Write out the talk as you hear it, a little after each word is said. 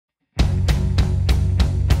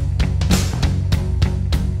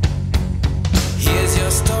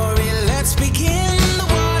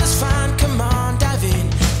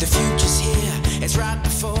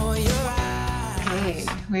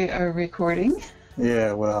are recording.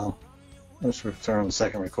 Yeah, well, let's return the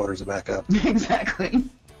second recorders back up. Exactly.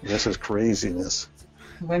 This is craziness.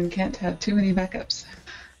 One can't have too many backups.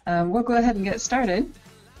 We'll go ahead and get started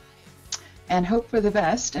and hope for the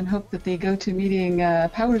best and hope that the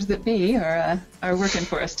GoToMeeting powers that be are working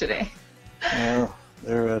for us today. Well,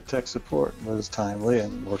 their tech support was timely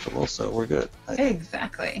and workable, so we're good.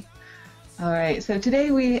 Exactly. All right, so today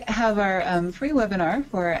we have our free webinar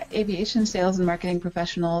for aviation sales and marketing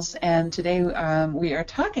professionals, and today we are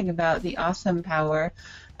talking about the awesome power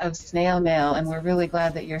of snail mail, and we're really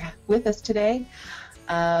glad that you're with us today.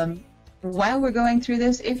 While we're going through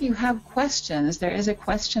this, if you have questions, there is a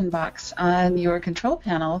question box on your control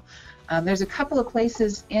panel. There's a couple of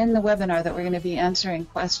places in the webinar that we're going to be answering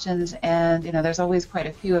questions, and there's always quite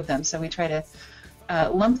a few of them, so we try to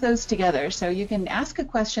lump those together. So you can ask a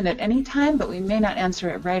question at any time, but we may not answer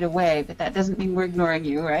it right away, but that doesn't mean we're ignoring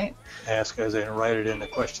you, right? Ask as in write it in the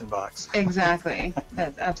question box. Exactly.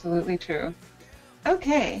 That's absolutely true.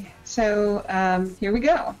 Okay, so here we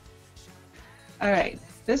go. All right,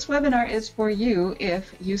 this webinar is for you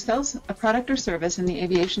if you sell a product or service in the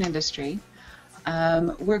aviation industry.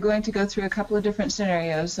 We're going to go through a couple of different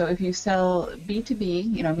scenarios. So if you sell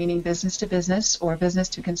B2B, meaning business to business or business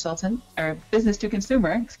to consultant or business to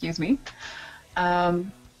consumer, excuse me,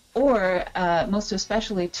 or most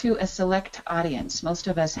especially to a select audience. Most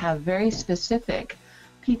of us have very specific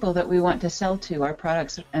people that we want to sell to. Our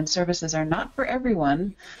products and services are not for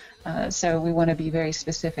everyone, so we want to be very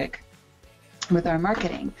specific with our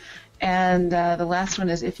marketing. And the last one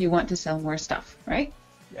is if you want to sell more stuff, right?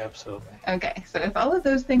 Absolutely. Okay, so if all of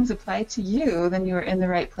those things apply to you, then you are in the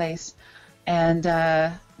right place, and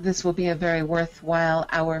this will be a very worthwhile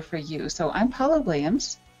hour for you. So I'm Paula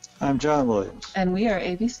Williams. I'm John Williams. And we are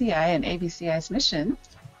ABCI, and ABCI's mission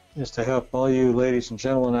is to help all you ladies and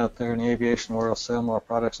gentlemen out there in the aviation world sell more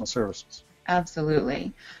products and services.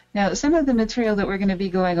 Absolutely. Now, some of the material that we're going to be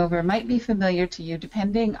going over might be familiar to you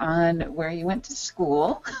depending on where you went to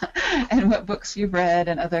school and what books you've read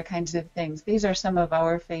and other kinds of things. These are some of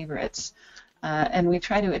our favorites. And we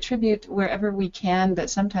try to attribute wherever we can, but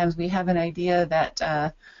sometimes we have an idea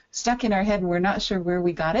that stuck in our head and we're not sure where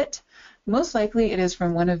we got it. Most likely it is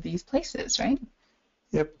from one of these places, right?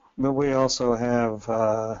 Yep, but we also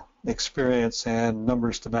have experience and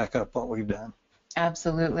numbers to back up what we've done.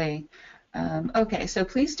 Absolutely. Okay, so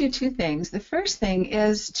please do two things. The first thing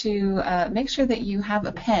is to make sure that you have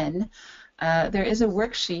a pen. There is a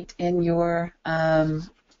worksheet in your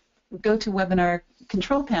GoToWebinar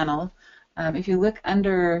control panel. If you look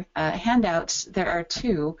under handouts, there are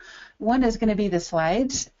two. One is going to be the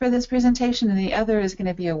slides for this presentation, and the other is going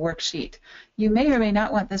to be a worksheet. You may or may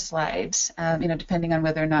not want the slides, depending on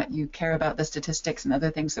whether or not you care about the statistics and other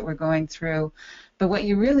things that we're going through. But what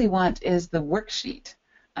you really want is the worksheet.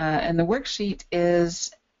 And the worksheet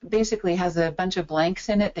basically has a bunch of blanks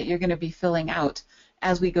in it that you're going to be filling out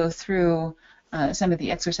as we go through some of the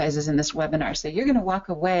exercises in this webinar. So you're going to walk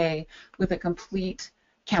away with a complete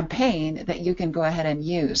campaign that you can go ahead and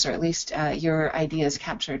use, or at least your idea is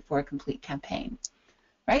captured for a complete campaign,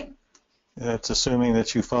 right? That's assuming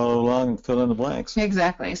that you follow along and fill in the blanks.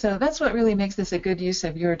 Exactly. So that's what really makes this a good use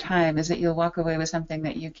of your time, is that you'll walk away with something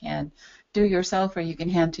that you can do yourself, or you can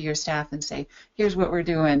hand to your staff and say, here's what we're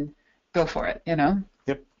doing, go for it,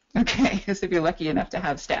 Yep. Okay, as if you're lucky enough to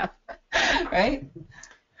have staff, right?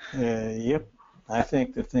 Yep. I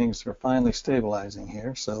think that things are finally stabilizing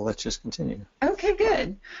here, so let's just continue. Okay,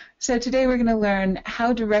 good. So today we're going to learn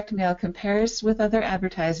how direct mail compares with other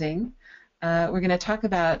advertising. We're going to talk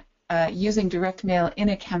about using direct mail in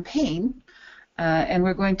a campaign, and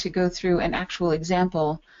we're going to go through an actual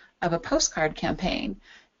example of a postcard campaign.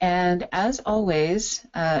 And as always,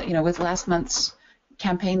 with last month's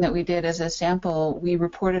campaign that we did as a sample, we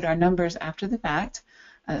reported our numbers after the fact.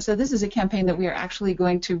 So this is a campaign that we are actually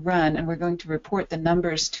going to run, and we're going to report the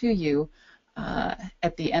numbers to you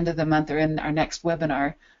at the end of the month or in our next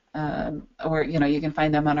webinar. Or, you can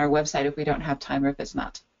find them on our website if we don't have time or if it's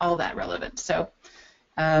not all that relevant. So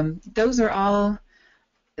those are all,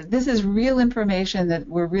 this is real information that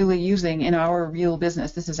we're really using in our real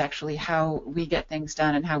business. This is actually how we get things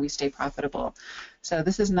done and how we stay profitable. So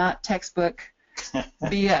this is not textbook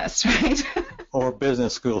BS, right? Or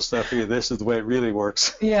business school stuff either. This is the way it really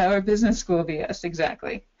works. Yeah, or business school BS,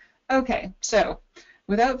 exactly. Okay, so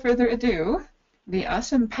without further ado, the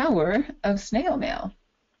awesome power of snail mail,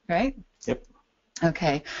 right? Yep.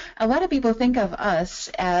 Okay, a lot of people think of us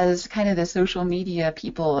as kind of the social media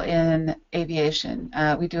people in aviation.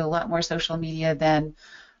 We do a lot more social media than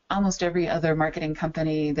almost every other marketing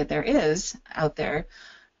company that there is out there,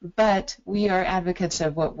 but we are advocates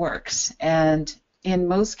of what works. And in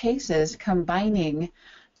most cases, combining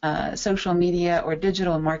social media or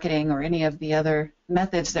digital marketing or any of the other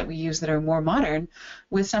methods that we use that are more modern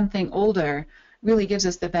with something older really gives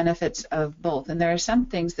us the benefits of both. And there are some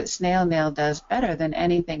things that snail mail does better than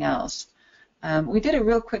anything else. We did a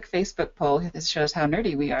real quick Facebook poll. This shows how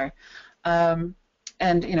nerdy we are.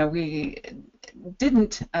 And, you know, we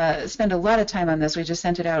didn't spend a lot of time on this. We just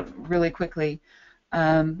sent it out really quickly.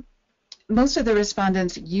 Most of the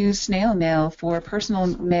respondents use snail mail for personal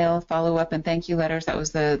mail, follow-up, and thank you letters. That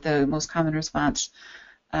was the most common response,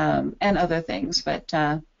 and other things. But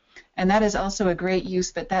and that is also a great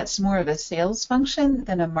use, but that's more of a sales function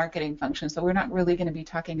than a marketing function. So we're not really going to be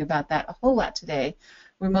talking about that a whole lot today.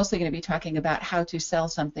 We're mostly going to be talking about how to sell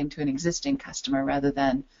something to an existing customer rather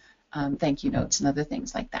than thank you notes and other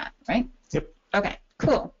things like that, right? Yep. Okay,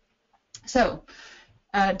 cool. So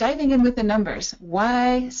diving in with the numbers,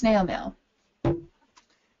 why snail mail?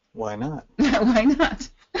 Why not? Why not?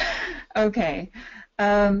 Okay.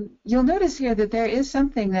 You'll notice here that there is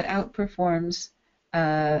something that outperforms,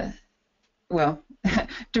 well,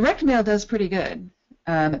 direct mail does pretty good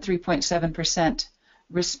at 3.7%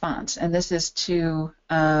 response, and this is to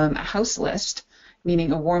a house list,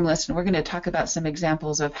 meaning a warm list, and we're going to talk about some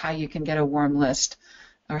examples of how you can get a warm list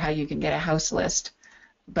or how you can get a house list.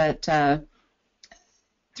 But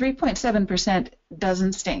 3.7%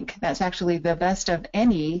 doesn't stink. That's actually the best of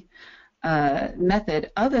any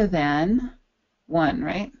method other than one,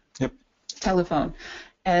 right? Yep. Telephone.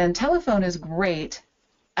 And telephone is great.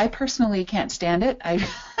 I personally can't stand it.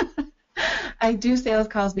 I do sales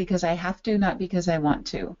calls because I have to, not because I want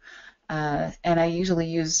to. And I usually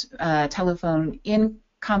use telephone in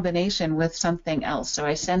combination with something else. So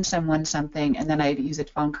I send someone something, and then I use a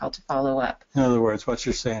phone call to follow up. In other words, what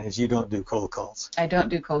you're saying is you don't do cold calls. I don't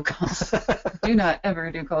do cold calls. Do not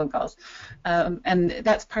ever do cold calls. And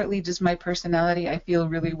that's partly just my personality. I feel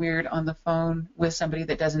really weird on the phone with somebody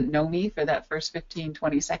that doesn't know me for that first 15,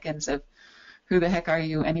 20 seconds of who the heck are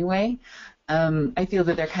you anyway. I feel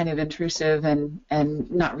that they're kind of intrusive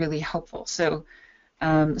and not really helpful. So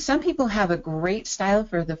some people have a great style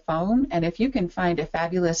for the phone, and if you can find a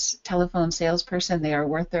fabulous telephone salesperson, they are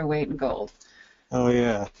worth their weight in gold. Oh,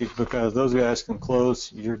 yeah, because those guys can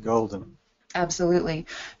close, you're golden. Absolutely.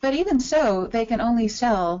 But even so, they can only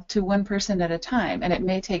sell to one person at a time, and it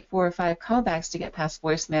may take 4 or 5 callbacks to get past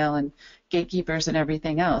voicemail and gatekeepers and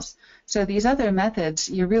everything else. So these other methods,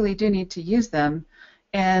 you really do need to use them.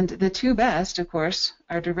 And the two best, of course,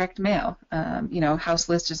 are direct mail. House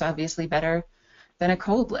list is obviously better than a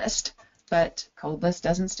cold list, but cold list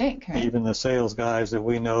doesn't stink. Right? Even the sales guys that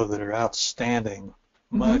we know that are outstanding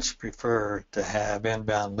much prefer to have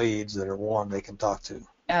inbound leads that are warm they can talk to.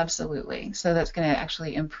 Absolutely. So that's going to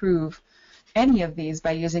actually improve any of these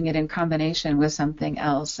by using it in combination with something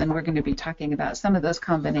else. And we're going to be talking about some of those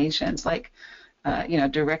combinations, like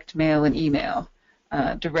direct mail and email,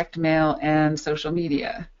 direct mail and social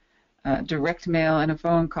media, direct mail and a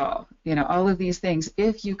phone call. All of these things,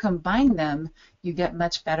 if you combine them, you get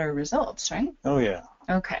much better results, right? Oh, yeah.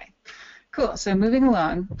 Okay, cool. So moving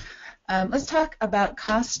along, let's talk about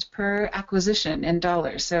cost per acquisition in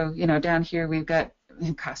dollars. So, down here we've got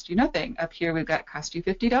cost you nothing. Up here we've got cost you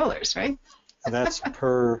 $50, right? And that's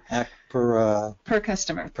per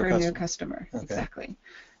customer, per new customer. Okay. Exactly.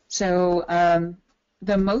 So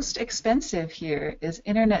the most expensive here is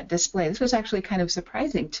internet display. This was actually kind of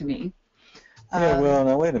surprising to me. Yeah, well,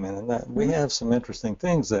 now wait a minute. We have some interesting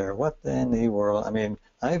things there. What in the world? I mean,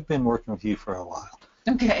 I've been working with you for a while.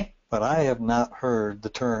 Okay. But I have not heard the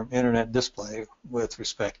term internet display with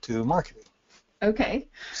respect to marketing. Okay.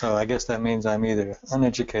 So I guess that means I'm either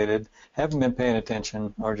uneducated, haven't been paying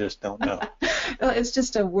attention, or just don't know. Well, it's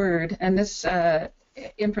just a word, and this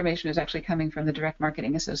information is actually coming from the Direct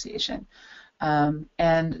Marketing Association.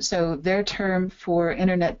 And so their term for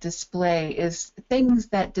internet display is things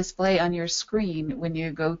that display on your screen when you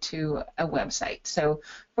go to a website. So,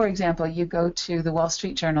 for example, you go to the Wall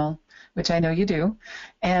Street Journal, which I know you do,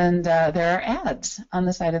 and there are ads on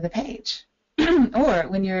the side of the page. Or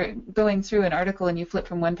when you're going through an article and you flip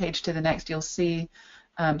from one page to the next, you'll see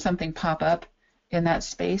something pop up in that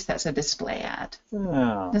space. That's a display ad.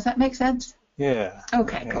 Oh. Does that make sense? Yeah.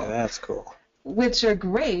 Okay, yeah, cool. That's cool. Which are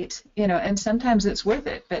great, and sometimes it's worth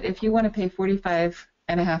it. But if you want to pay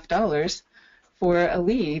 $45.50 for a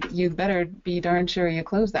lead, you better be darn sure you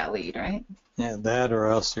close that lead, right? Yeah, that or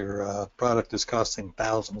else your product is costing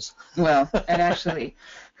thousands. Well, and actually,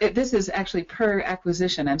 this is actually per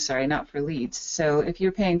acquisition, I'm sorry, not for leads. So if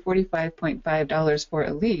you're paying $45.50 for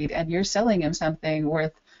a lead and you're selling him something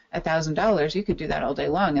worth $1,000, you could do that all day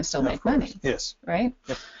long and still make money. Yes. Right?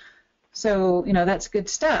 Yep. So, that's good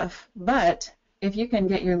stuff, but if you can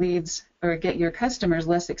get your leads or get your customers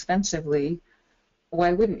less expensively,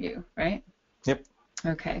 why wouldn't you, right? Yep.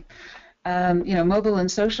 Okay. Mobile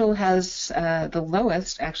and social has the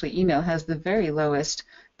lowest, actually email has the very lowest,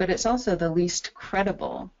 but it's also the least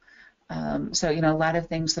credible. A lot of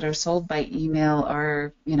things that are sold by email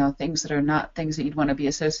are, things that are not things that you'd want to be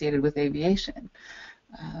associated with aviation.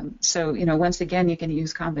 Once again, you can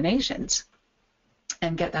use combinations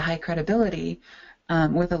and get the high credibility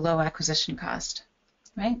with a low acquisition cost,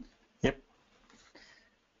 right? Yep.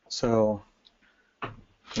 So,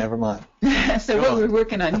 never mind. So what we're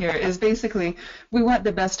working on here is basically we want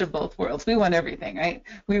the best of both worlds. We want everything, right?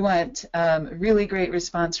 We want really great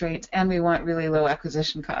response rates, and we want really low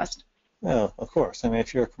acquisition cost. Well, of course. I mean,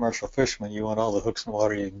 if you're a commercial fisherman, you want all the hooks and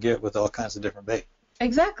water you can get with all kinds of different bait.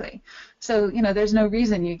 Exactly. So, there's no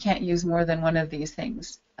reason you can't use more than one of these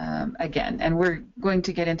things, again. And we're going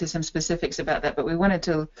to get into some specifics about that, but we wanted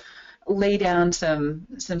to lay down some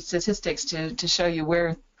statistics to show you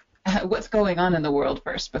what's going on in the world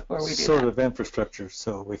first before we do sort of infrastructure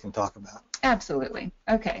so we can talk about. Absolutely.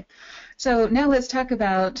 Okay. So now let's talk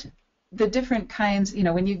about the different kinds.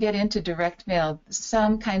 When you get into direct mail,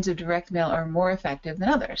 some kinds of direct mail are more effective than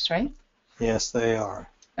others, right? Yes, they are.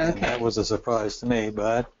 Okay. And that was a surprise to me,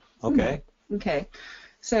 but okay. Okay.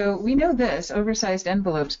 So we know this, oversized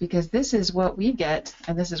envelopes, because this is what we get,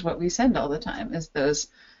 and this is what we send all the time, is those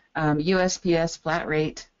USPS flat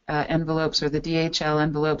rate envelopes, or the DHL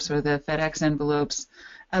envelopes, or the FedEx envelopes,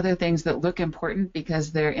 other things that look important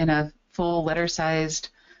because they're in a full letter-sized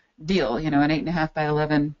deal, an 8.5 by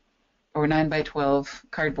 11 or 9 by 12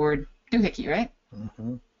 cardboard doohickey, right?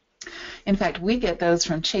 Mm-hmm. In fact, we get those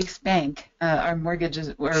from Chase Bank. Our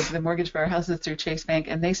mortgages, or the mortgage for our house is through Chase Bank,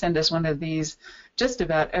 and they send us one of these just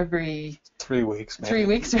about every 3 weeks, maybe. 3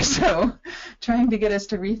 weeks or so, trying to get us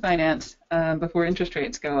to refinance before interest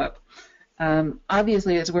rates go up.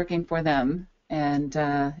 Obviously, it's working for them, and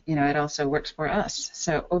it also works for us.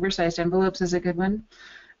 So oversized envelopes is a good one.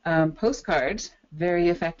 Postcards, very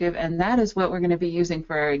effective, and that is what we're going to be using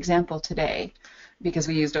for our example today, because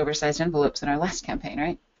we used oversized envelopes in our last campaign,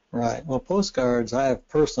 right? Right. Well, postcards, I have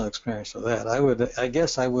personal experience with that. I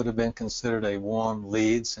guess I would have been considered a warm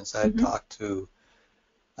lead since I talked to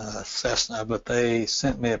Cessna, but they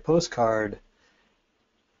sent me a postcard,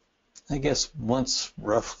 I guess once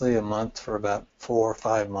roughly a month for about 4 or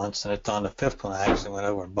 5 months, and it's on the fifth one I actually went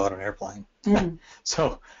over and bought an airplane.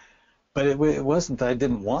 But it wasn't that I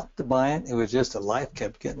didn't want to buy it. It was just that life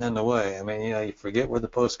kept getting in the way. I mean, you forget where the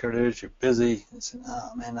postcard is. You're busy. I said,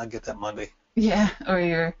 oh, man, I'll get that Monday. Yeah, or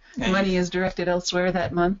your money is directed elsewhere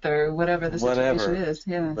that month, or whatever the situation is.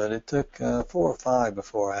 Yeah. But it took 4 or 5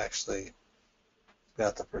 before I actually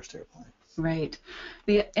got the first airplane. Right.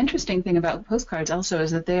 The interesting thing about postcards also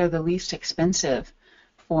is that they are the least expensive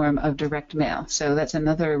form of direct mail. So that's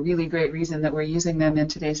another really great reason that we're using them in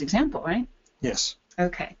today's example, right? Yes.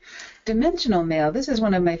 Okay. Dimensional mail, this is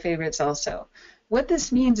one of my favorites also. What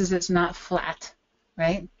this means is it's not flat,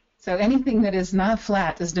 right? So anything that is not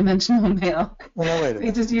flat is dimensional mail. Well, no, wait a minute.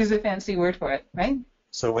 We just use a fancy word for it, right?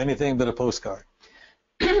 So anything but a postcard?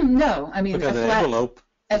 No, I mean because a an flat envelope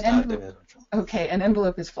is not dimensional. Okay, an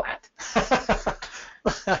envelope is flat.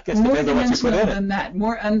 I guess more depends on what you put in than it. that,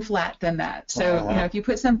 more unflat than that. So if you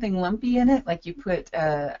put something lumpy in it, like you put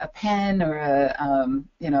a pen or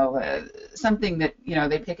something that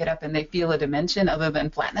they pick it up and they feel a dimension other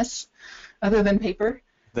than flatness, other than paper,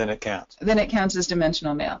 then it counts. Then it counts as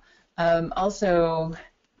dimensional mail. Also,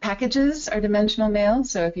 packages are dimensional mail.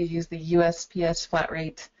 So if you use the USPS flat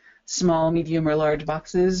rate small, medium, or large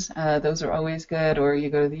boxes, those are always good. Or you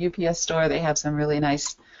go to the UPS store, they have some really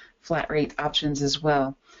nice flat rate options as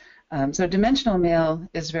well. So dimensional mail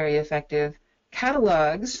is very effective.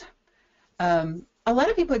 Catalogs, a lot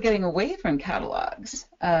of people are getting away from catalogs,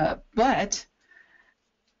 but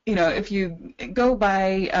if you go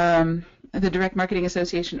by the Direct Marketing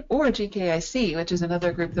Association or GKIC, which is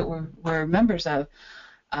another group that we're members of,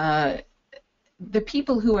 the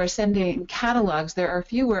people who are sending catalogs, there are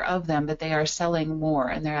fewer of them, but they are selling more,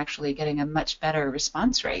 and they're actually getting a much better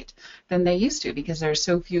response rate than they used to because there are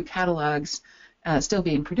so few catalogs still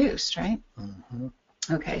being produced, right? Mm-hmm.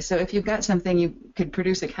 Okay, so if you've got something, you could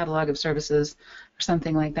produce a catalog of services or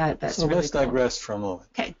something like that. That's so really let's cool. digress for a moment.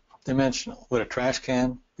 Okay. Dimensional. Would a trash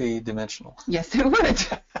can be dimensional? Yes, it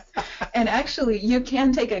would. And actually, you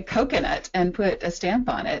can take a coconut and put a stamp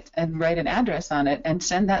on it and write an address on it and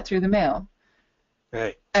send that through the mail.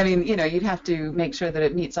 Right. I mean, you'd have to make sure that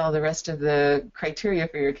it meets all the rest of the criteria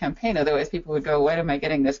for your campaign. Otherwise, people would go, why am I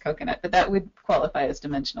getting this coconut? But that would qualify as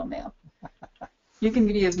dimensional mail. You can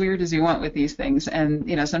be as weird as you want with these things,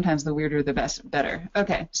 and sometimes the weirder the better.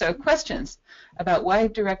 Okay, so questions about why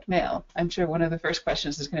direct mail. I'm sure one of the first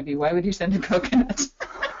questions is going to be, why would you send a coconut?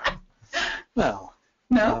 No.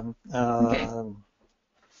 No? Okay.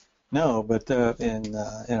 No, but in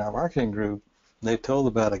our marketing group, they told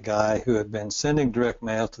about a guy who had been sending direct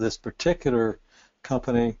mail to this particular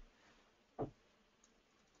company,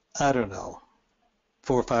 I don't know,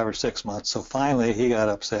 4 or 5 or 6 months. So finally he got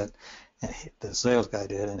upset, and the sales guy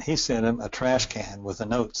did, and he sent him a trash can with a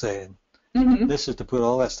note saying, this is to put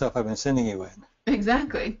all that stuff I've been sending you in.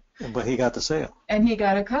 Exactly. But he got the sale. And he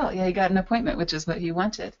got a call. Yeah, he got an appointment, which is what he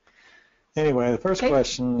wanted. Anyway, the first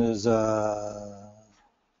question is,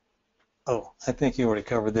 I think you already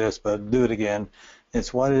covered this, but do it again.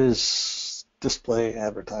 It's, what is display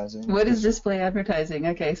advertising? What is display advertising?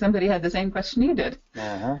 Okay, somebody had the same question you did.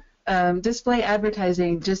 Display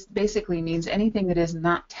advertising just basically means anything that is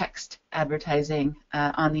not text advertising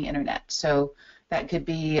on the internet. So that could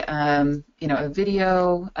be, a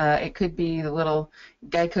video. It could be the little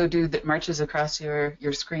Geico dude that marches across your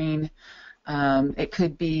screen. It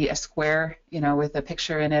could be a square, with a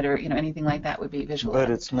picture in it, or anything like that would be visual. But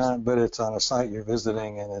it's not. But it's on a site you're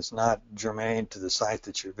visiting, and it's not germane to the site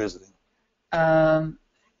that you're visiting.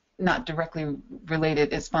 Not directly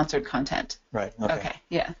related. It's sponsored content. Right. Okay.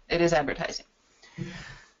 Yeah, it is advertising.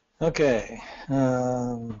 Okay.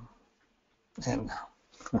 And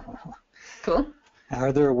cool.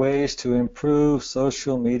 Are there ways to improve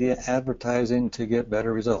social media advertising to get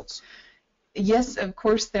better results? Yes, of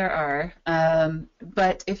course there are.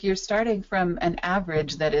 But if you're starting from an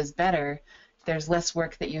average that is better, there's less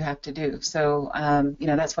work that you have to do. So,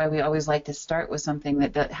 that's why we always like to start with something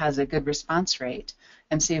that has a good response rate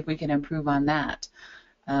and see if we can improve on that.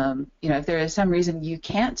 If there is some reason you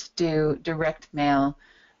can't do direct mail,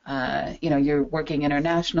 you're working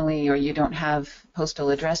internationally, or you don't have postal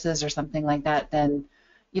addresses or something like that, then,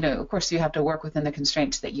 of course you have to work within the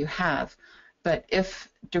constraints that you have. But if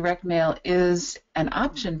direct mail is an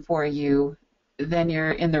option for you, then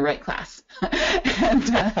you're in the right class.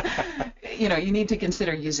 And, you need to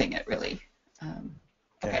consider using it, really.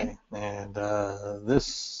 Okay. And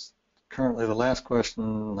this, currently the last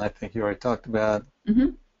question, I think you already talked about,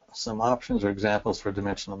 some options or examples for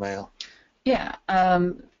dimensional mail. Yeah.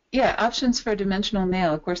 Options for dimensional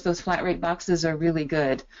mail. Of course, those flat rate boxes are really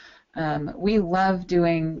good. We love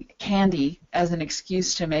doing candy as an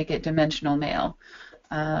excuse to make it dimensional mail,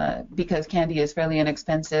 because candy is fairly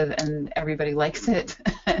inexpensive and everybody likes it.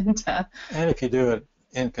 And if you do it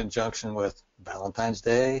in conjunction with Valentine's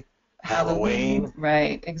Day, Halloween.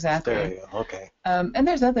 Right, exactly. There you go, okay. And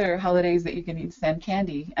there's other holidays that you can send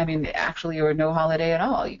candy. I mean, actually, or no holiday at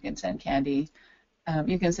all, you can send candy.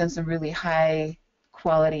 You can send some really high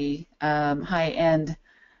quality, high-end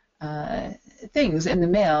things in the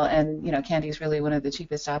mail, and candy is really one of the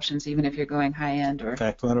cheapest options, even if you're going high-end. Or in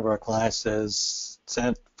fact, one of our clients says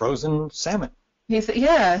sent frozen salmon.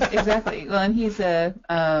 Yeah, exactly. Well, and he's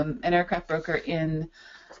an aircraft broker in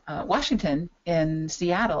Washington, in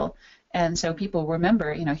Seattle, and so people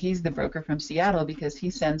remember, he's the broker from Seattle because he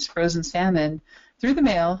sends frozen salmon through the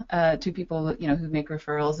mail to people, who make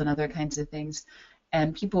referrals and other kinds of things,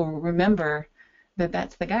 and people remember that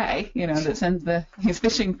that's the guy, that sends he's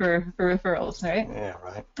fishing for referrals, right? Yeah,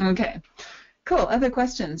 right. Okay, cool. Other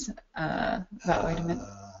questions about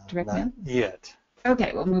direct mail? Not yet.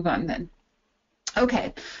 Okay, we'll move on then.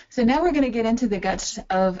 Okay, so now we're going to get into the guts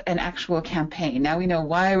of an actual campaign. Now we know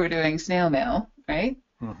why we're doing snail mail, right?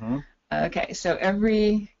 Mm-hmm. Okay, so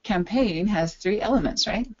every campaign has 3 elements,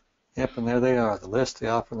 right? Yep, and there they are, the list, the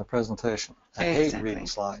offer, and the presentation. I hate reading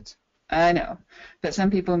slides. I know, but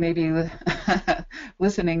some people may be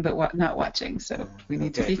listening but not watching, so we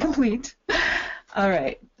need to be complete. All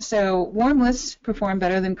right, so warm lists perform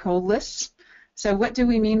better than cold lists. So what do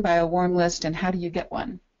we mean by a warm list, and how do you get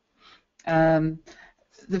one?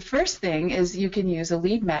 The first thing is you can use a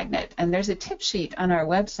lead magnet, and there's a tip sheet on our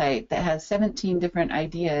website that has 17 different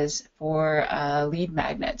ideas for lead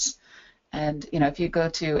magnets. And if you go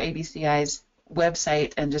to ABCI's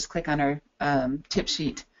website and just click on our tip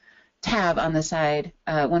sheet tab on the side,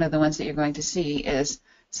 one of the ones that you're going to see is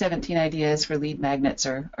 17 ideas for lead magnets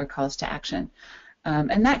or calls to action.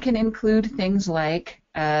 And that can include things like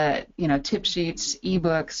tip sheets,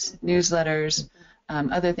 ebooks, newsletters,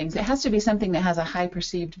 other things. It has to be something that has a high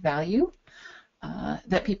perceived value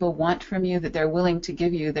that people want from you, that they're willing to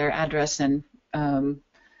give you their address and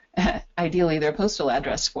ideally their postal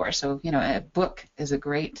address for. So, a book is a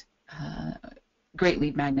great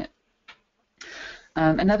lead magnet.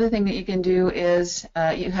 Another thing that you can do is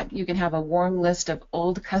you can have a warm list of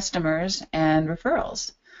old customers and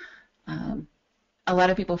referrals. a lot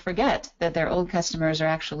of people forget that their old customers are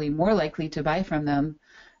actually more likely to buy from them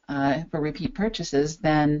for repeat purchases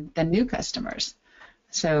than new customers.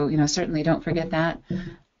 So, certainly don't forget that.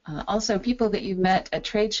 Also, people that you've met at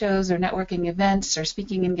trade shows or networking events or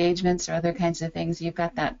speaking engagements or other kinds of things, you've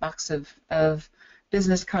got that box of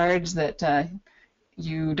business cards that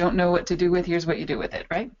you don't know what to do with. Here's what you do with it,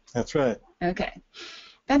 right? That's right. Okay.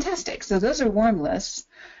 Fantastic. So those are warm lists,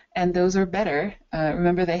 and those are better.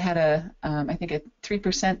 Remember, they had I think a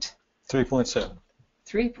 3%. 3.7.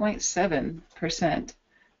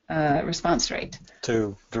 3.7% response rate.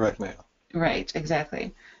 To direct mail. Right,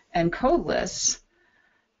 exactly. And cold lists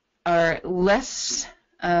are less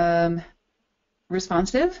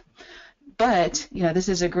responsive, but this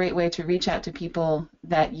is a great way to reach out to people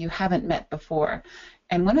that you haven't met before.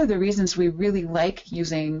 And one of the reasons we really like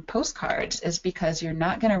using postcards is because you're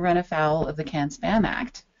not going to run afoul of the Can-Spam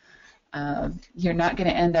Act. You're not going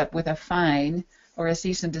to end up with a fine or a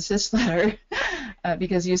cease and desist letter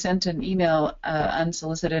because you sent an email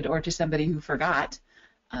unsolicited or to somebody who forgot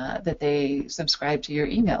that they subscribed to your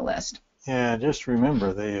email list. Yeah, just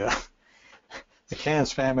remember the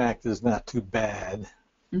Can-Spam Act is not too bad,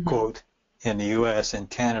 quote, in the U.S. In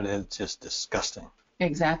Canada, it's just disgusting.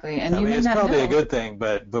 Exactly, and I you mean, may it's not probably know. a good thing,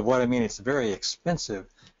 but what I mean, it's very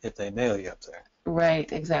expensive if they nail you up there.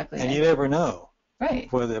 Right, exactly. And you never know.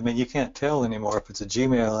 Right. Whether, I mean, you can't tell anymore if it's a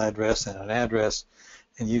Gmail address and an address,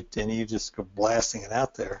 and you just go blasting it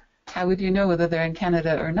out there. How would you know whether they're in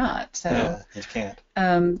Canada or not? So yeah, you can't.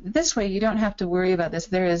 This way, you don't have to worry about this.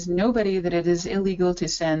 There is nobody that it is illegal to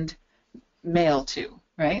send mail to,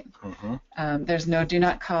 right? There's no do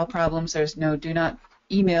not call problems. There's no do not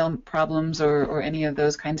email problems or any of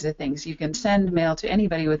those kinds of things. You can send mail to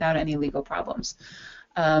anybody without any legal problems.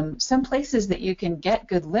 Some places that you can get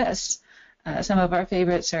good lists, some of our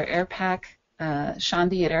favorites are AirPack.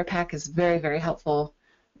 Shandi at AirPack is very, very helpful,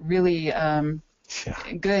 really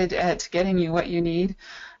good at getting you what you need.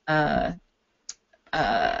 Paul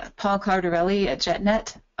Cardarelli at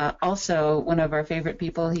JetNet, also one of our favorite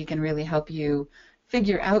people. He can really help you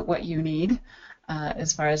figure out what you need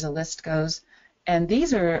as far as a list goes. And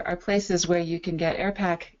these are places where you can get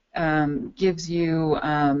AirPack gives you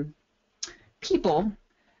people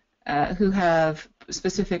who have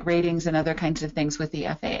specific ratings and other kinds of things with the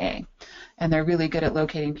FAA. And they're really good at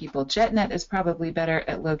locating people. JetNet is probably better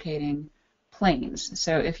at locating planes.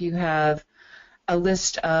 So if you have a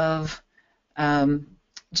list of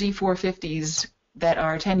G450s that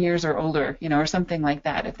are 10 years or older, or something like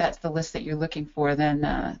that, if that's the list that you're looking for, then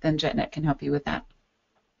JetNet can help you with that.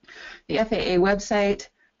 The FAA website,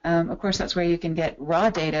 of course, that's where you can get raw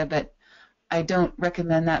data, but I don't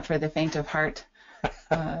recommend that for the faint of heart.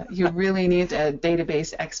 You really need a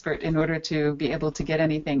database expert in order to be able to get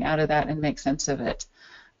anything out of that and make sense of it.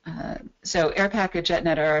 So AirPack or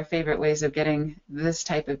JetNet are our favorite ways of getting this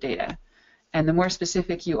type of data. And the more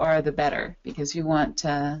specific you are, the better, because you want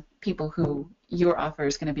people who your offer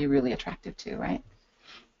is going to be really attractive to, right?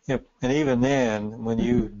 Yep. And even then, when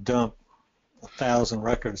you dump 1,000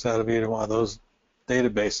 records out of either one of those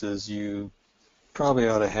databases, you probably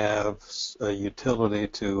ought to have a utility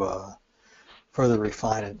to further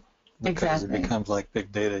refine it, because it becomes like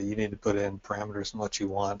big data. You need to put in parameters and what you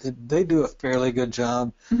want. They do a fairly good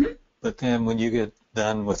job, but then when you get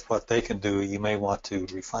done with what they can do, you may want to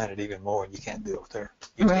refine it even more, and you can't do it with their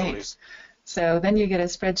utilities. Right. So then you get a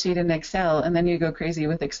spreadsheet in Excel, and then you go crazy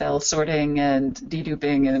with Excel sorting and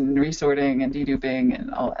deduping and resorting and deduping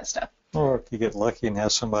and all that stuff. Or if you get lucky and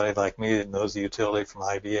have somebody like me that knows the utility from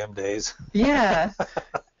IBM days. Yeah.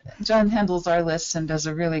 John handles our lists and does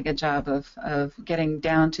a really good job of getting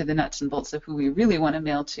down to the nuts and bolts of who we really want to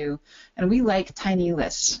mail to. And we like tiny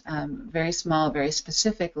lists, very small, very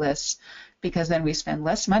specific lists, because then we spend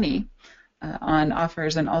less money on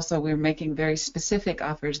offers, and also we're making very specific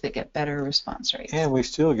offers that get better response rates. And we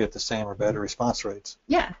still get the same or better response rates.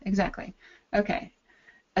 Yeah, exactly. Okay.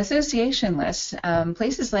 Association lists,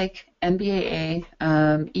 places like NBAA,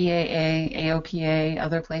 EAA, AOPA,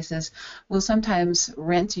 other places will sometimes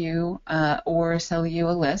rent you or sell you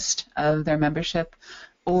a list of their membership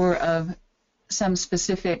or of some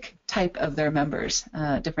specific type of their members,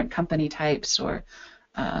 different company types or...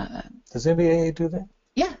 Does NBAA do that?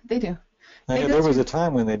 Yeah, they do. There was a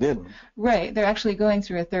time when they didn't. Right. They're actually going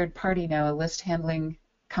through a third party now, a list handling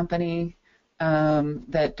company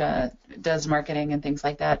that does marketing and things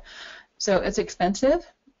like that. So it's expensive,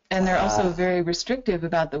 and they're also very restrictive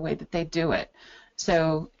about the way that they do it.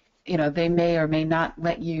 So, they may or may not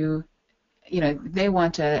let you, they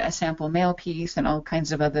want a sample mail piece and all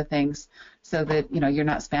kinds of other things so that, you're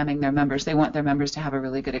not spamming their members. They want their members to have a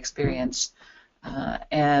really good experience.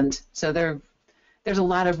 And so there's a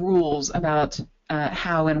lot of rules about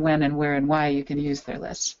how and when and where and why you can use their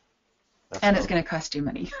lists. And it's going to cost you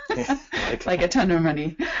money, like a ton of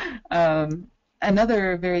money.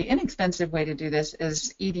 Another very inexpensive way to do this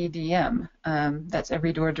is EDDM. That's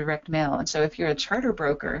every door direct mail. And so if you're a charter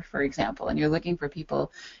broker, for example, and you're looking for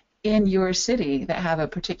people in your city that have a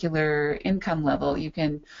particular income level, you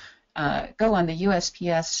can go on the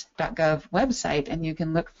USPS.gov website and you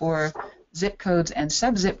can look for zip codes and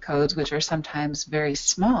sub-zip codes, which are sometimes very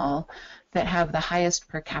small, that have the highest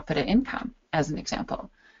per capita income, as an example.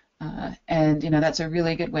 And that's a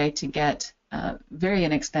really good way to get very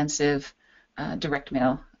inexpensive direct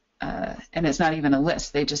mail. And it's not even a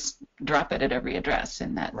list. They just drop it at every address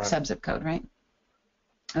in that sub-zip code, right?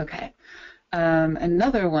 Okay.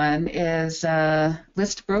 Another one is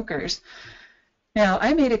list brokers. Now,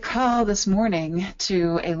 I made a call this morning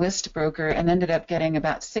to a list broker and ended up getting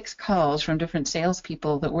about 6 calls from different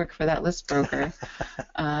salespeople that work for that list broker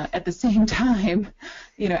at the same time,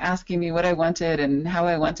 asking me what I wanted and how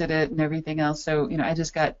I wanted it and everything else. So, I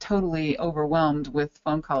just got totally overwhelmed with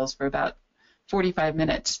phone calls for about 45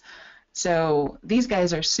 minutes. So these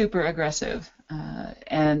guys are super aggressive.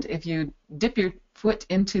 And if you dip your foot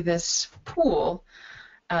into this pool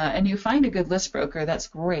and you find a good list broker, that's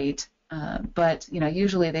great. But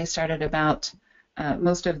usually they start at about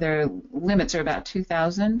most of their limits are about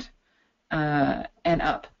 2,000 and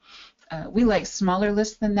up. We like smaller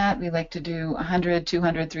lists than that. We like to do 100,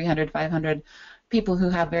 200, 300, 500 people who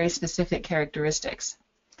have very specific characteristics.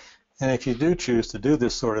 And if you do choose to do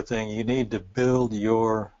this sort of thing, you need to build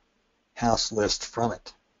your house list from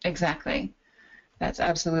it. Exactly. That's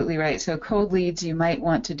absolutely right. So cold leads, you might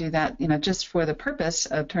want to do that, just for the purpose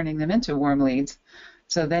of turning them into warm leads.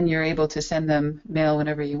 So then you're able to send them mail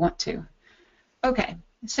whenever you want to. Okay,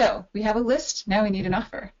 so we have a list. Now we need an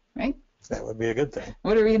offer, right? That would be a good thing.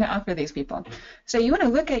 What are we going to offer these people? So you want to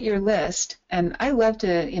look at your list, and I love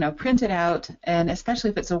to, print it out, and especially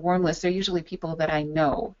if it's a warm list, they're usually people that I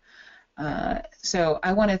know. So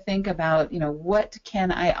I want to think about, what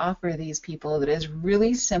can I offer these people that is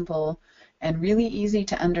really simple and really easy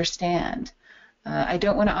to understand. I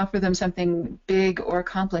don't want to offer them something big or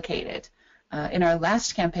complicated. In our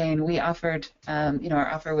last campaign, we offered,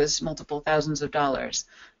 our offer was multiple thousands of dollars.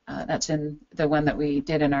 That's in the one that we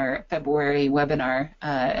did in our February webinar,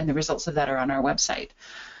 and the results of that are on our website.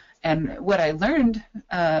 And what I learned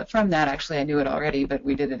from that, actually I knew it already, but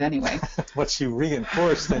we did it anyway. What you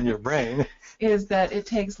reinforced in your brain is that it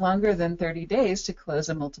takes longer than 30 days to close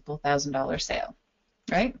a multiple $1,000 sale,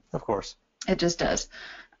 right? Of course. It just does.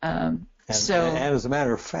 And as a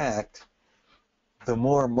matter of fact, the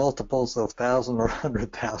more multiples of 1,000 or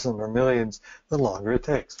 100,000 or millions, the longer it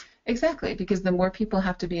takes. Exactly, because the more people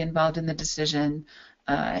have to be involved in the decision,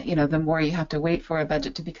 the more you have to wait for a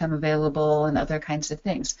budget to become available and other kinds of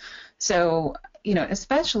things. So,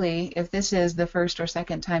 especially if this is the first or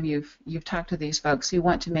second time you've talked to these folks, you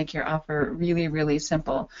want to make your offer really, really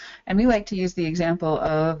simple. And we like to use the example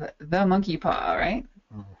of the monkey paw, right?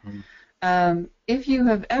 Mm-hmm. If you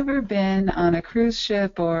have ever been on a cruise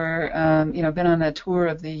ship or been on a tour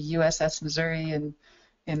of the USS Missouri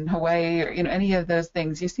in Hawaii or any of those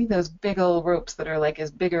things, you see those big old ropes that are like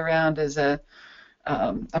as big around as a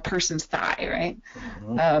person's thigh, right?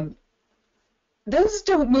 Mm-hmm. Those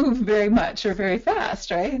don't move very much or very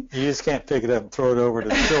fast, right? You just can't pick it up and throw it over to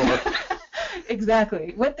the shore.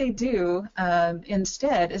 Exactly. What they do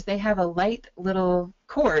instead is they have a light little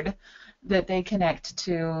cord that they connect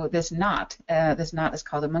to this knot. This knot is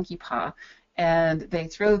called a monkey paw, and they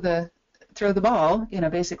throw the ball,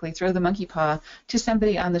 basically throw the monkey paw to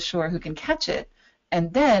somebody on the shore who can catch it,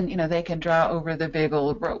 and then, they can draw over the big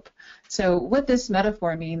old rope. So what this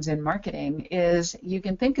metaphor means in marketing is you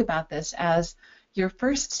can think about this as your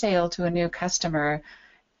first sale to a new customer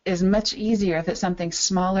is much easier if it's something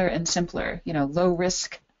smaller and simpler, low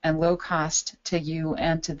risk and low cost to you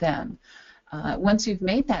and to them. Once you've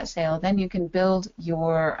made that sale, then you can build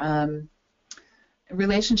your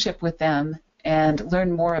relationship with them and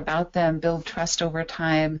learn more about them, build trust over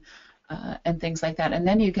time, and things like that. And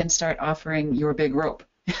then you can start offering your big rope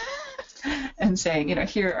and saying,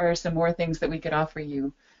 here are some more things that we could offer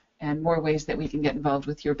you and more ways that we can get involved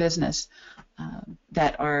with your business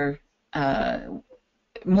that are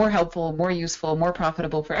more helpful, more useful, more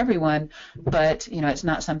profitable for everyone, but, it's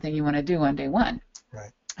not something you want to do on day one.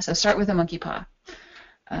 Right. So start with a monkey paw.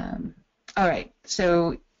 All right.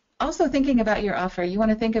 So also thinking about your offer, you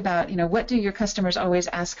want to think about, what do your customers always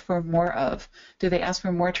ask for more of? Do they ask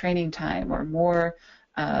for more training time or more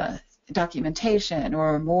documentation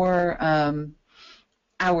or more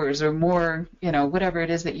hours or more, whatever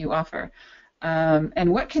it is that you offer?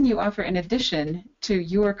 And what can you offer in addition to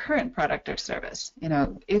your current product or service? You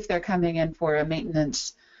know, if they're coming in for a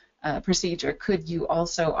maintenance procedure, could you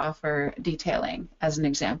also offer detailing as an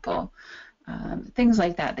example? Things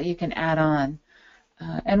like that that you can add on.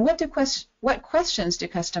 And what questions do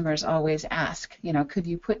customers always ask? You know, could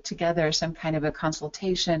you put together some kind of a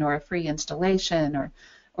consultation or a free installation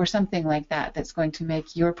or something like that that's going to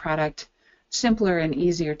make your product simpler and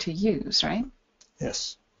easier to use, right?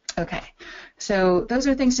 Yes. Okay. So those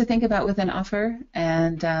are things to think about with an offer.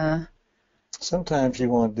 And sometimes you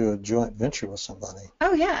want to do a joint venture with somebody.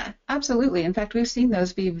 oh yeah, absolutely. In fact, we've seen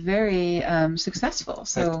those be very successful.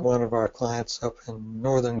 So one of our clients up in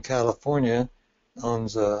Northern California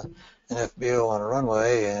owns an FBO on a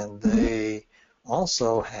runway, and they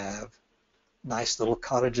also have nice little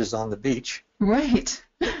cottages on the beach. right.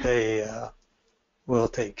 They will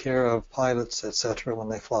take care of pilots, etc., when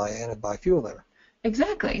they fly in and buy fuel there.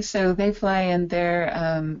 Exactly. So they fly in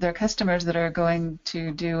their customers that are going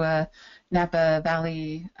to do a Napa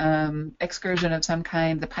Valley excursion of some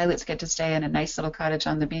kind. The pilots get to stay in a nice little cottage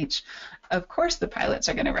on the beach. Of course, the pilots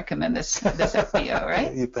are going to recommend this FBO,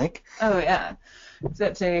 right? You think? Oh yeah,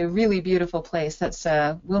 that's a really beautiful place. That's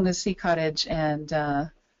Wilma's Sea Cottage and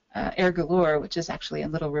Air Galore, which is actually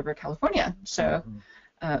in Little River, California. So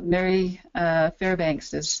Mary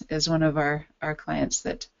Fairbanks is one of our clients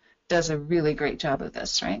that does a really great job of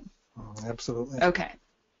this, right? Absolutely. Okay.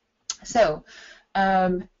 So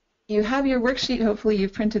you have your worksheet. Hopefully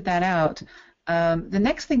you've printed that out. The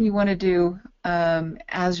next thing you want to do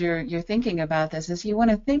as you're thinking about this is you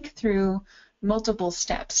want to think through multiple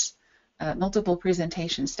steps, multiple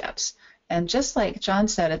presentation steps. And just like John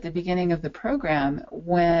said at the beginning of the program,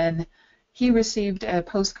 when he received a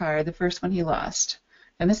postcard, the first one he lost,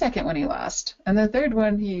 and the second one he lost, and the third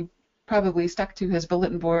one he probably stuck to his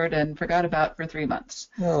bulletin board and forgot about for 3 months.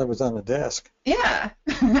 Well, it was on the desk. Yeah,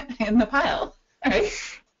 in the pile, right?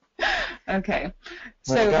 Okay.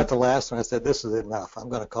 When I got the last one, I said, this is enough. I'm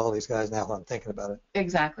going to call these guys now when I'm thinking about it.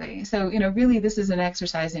 Exactly. So, you know, really this is an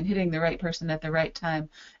exercise in hitting the right person at the right time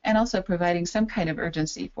and also providing some kind of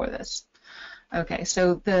urgency for this. Okay,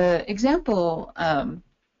 so the example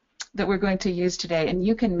that we're going to use today, and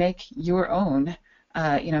you can make your own,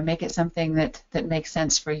 make it something that makes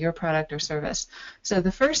sense for your product or service. So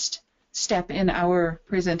the first step in our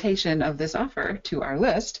presentation of this offer to our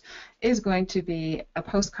list is going to be a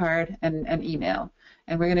postcard and an email.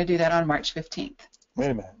 And we're going to do that on March 15th.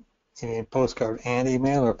 Wait a minute. You mean postcard and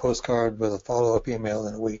email, or postcard with a follow-up email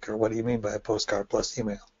in a week? Or what do you mean by a postcard plus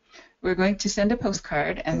email? We're going to send a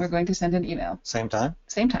postcard and we're going to send an email. Same time?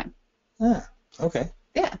 Same time. Ah, okay.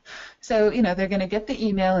 Yeah. So, you know, they're going to get the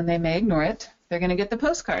email and they may ignore it. They're going to get the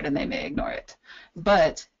postcard and they may ignore it.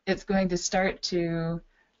 But it's going to start to...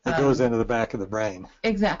 It goes into the back of the brain.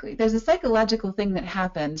 Exactly. There's a psychological thing that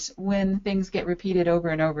happens when things get repeated over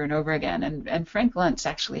and over and over again. And Frank Luntz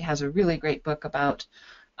actually has a really great book about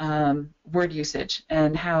word usage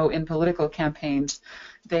and how in political campaigns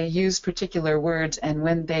they use particular words, and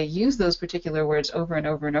when they use those particular words over and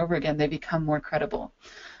over and over again, they become more credible.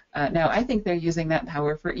 Now, I think they're using that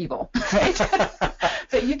power for evil, right?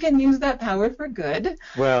 But you can use that power for good.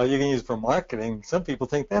 Well, you can use it for marketing. Some people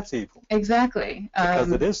think that's evil. Exactly.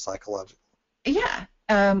 Because it is psychological. Yeah.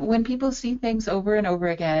 When people see things over and over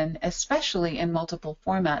again, especially in multiple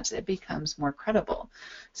formats, it becomes more credible.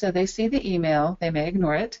 So they see the email, they may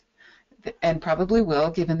ignore it, and probably will,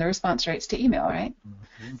 given the response rates to email, right?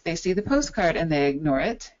 Mm-hmm. They see the postcard and they ignore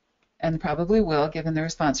it, and probably will, given the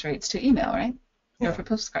response rates to email, right? Yeah. Or for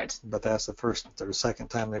postcards. But that's the first or second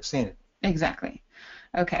time they've seen it. Exactly.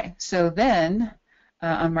 Okay, so then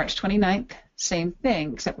on March 29th, same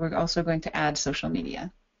thing, except we're also going to add social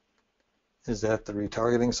media. Is that the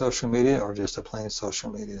retargeting social media or just a plain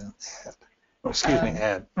social media ad? Excuse me,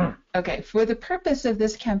 ad. Okay, for the purpose of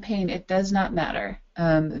this campaign, it does not matter.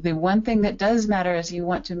 The one thing that does matter is you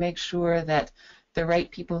want to make sure that the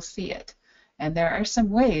right people see it. And there are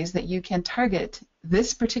some ways that you can target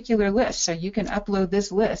this particular list. So you can upload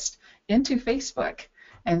this list into Facebook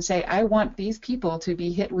and say, I want these people to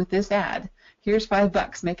be hit with this ad. Here's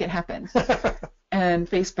 $5, make it happen. And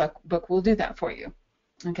Facebook will do that for you.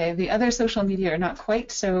 Okay, the other social media are not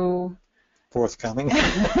quite so forthcoming,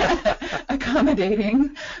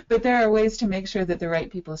 accommodating, but there are ways to make sure that the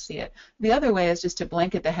right people see it. The other way is just to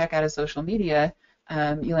blanket the heck out of social media.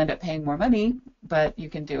 You'll end up paying more money, but you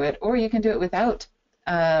can do it, or you can do it without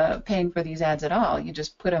paying for these ads at all. You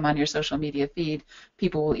just put them on your social media feed.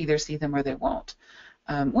 People will either see them or they won't.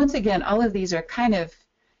 Once again, all of these are kind of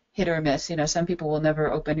hit or miss. You know, some people will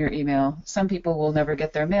never open your email. Some people will never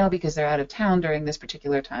get their mail because they're out of town during this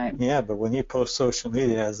particular time. Yeah, but when you post social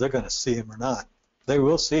media ads, they're going to see them or not. They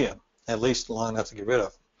will see them, at least long enough to get rid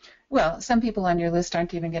of them. Well, some people on your list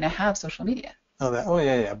aren't even going to have social media. Oh,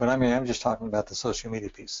 yeah. But I mean, I'm just talking about the social media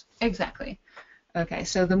piece. Exactly. Okay,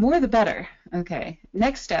 so the more the better. Okay,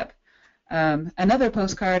 next step, another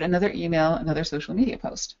postcard, another email, another social media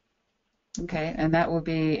post. Okay, and that will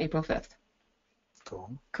be April 5th.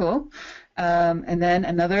 Cool. Cool. And then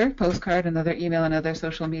another postcard, another email, another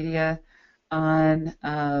social media on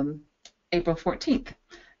April 14th.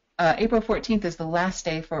 April 14th is the last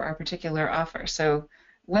day for our particular offer. So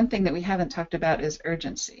one thing that we haven't talked about is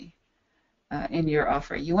urgency in your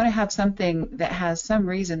offer. You want to have something that has some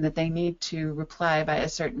reason that they need to reply by a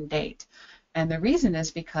certain date. And the reason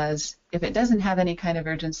is because if it doesn't have any kind of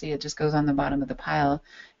urgency, it just goes on the bottom of the pile.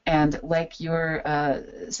 And like your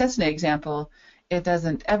Cessna example, it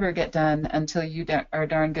doesn't ever get done until you are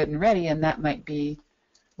darn good and ready, and that might be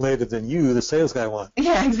later than you, the sales guy, want.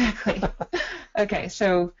 Yeah, exactly. Okay,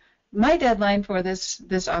 so my deadline for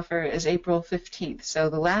this offer is April 15th. So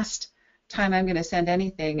the last time I'm going to send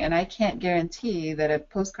anything, and I can't guarantee that a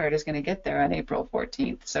postcard is going to get there on April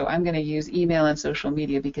 14th. So I'm going to use email and social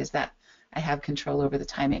media because that I have control over the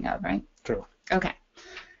timing of, right? True. Okay.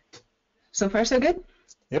 So far, so good?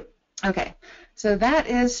 Yep. Okay. So that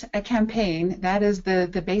is a campaign. That is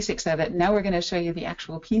the basics of it. Now we're going to show you the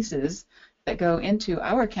actual pieces that go into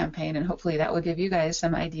our campaign, and hopefully that will give you guys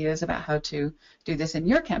some ideas about how to do this in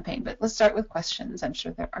your campaign. But let's start with questions. I'm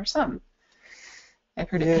sure there are some. I've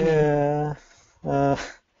heard it. Yeah.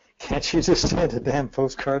 Can't you just send a damn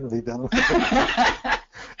postcard and be done with it?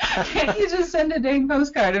 Can't you just send a dang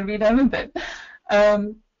postcard and be done with it?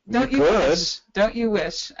 Don't you wish? Don't you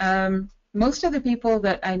wish? Most of the people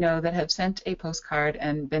that I know that have sent a postcard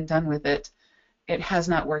and been done with it, it has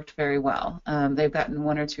not worked very well. They've gotten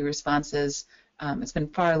one or two responses. It's been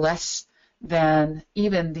far less than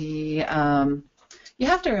even the. You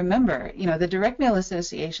have to remember, you know, the Direct Mail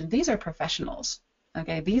Association. These are professionals.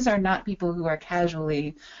 Okay, these are not people who are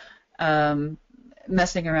casually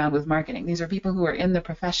messing around with marketing. These are people who are in the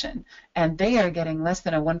profession, and they are getting less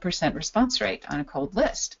than a 1% response rate on a cold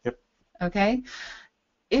list. Yep. Okay.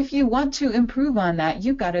 If you want to improve on that,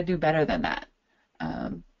 you've got to do better than that.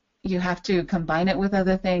 You have to combine it with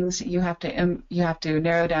other things. You have to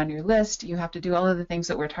narrow down your list. You have to do all of the things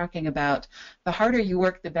that we're talking about. The harder you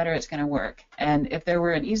work, the better it's going to work. And if there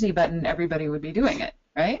were an easy button, everybody would be doing it,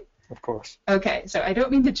 right? Of course. Okay, so I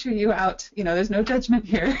don't mean to chew you out. You know, there's no judgment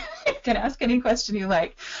here. You can ask any question you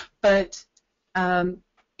like. But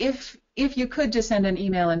if you could just send an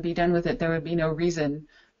email and be done with it, there would be no reason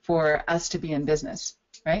for us to be in business,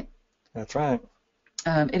 right? That's right.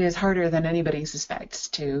 It is harder than anybody suspects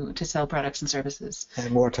to sell products and services. And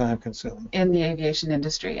more time consuming. In the aviation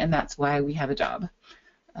industry, and that's why we have a job.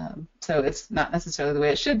 So it's not necessarily the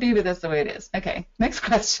way it should be, but that's the way it is. Okay, next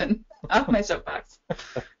question. Off my soapbox.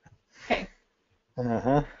 Okay.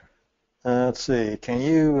 Let's see. Can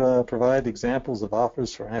you provide examples of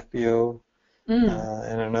offers for an FBO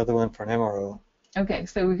and another one for an MRO? Okay,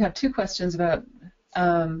 so we have two questions about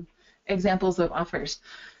examples of offers.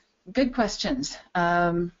 Good questions.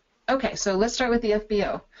 Okay, so let's start with the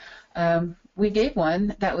FBO. We gave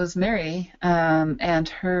one that was Mary and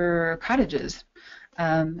her cottages.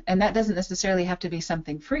 And that doesn't necessarily have to be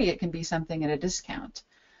something free. It can be something at a discount.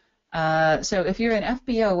 So if you're an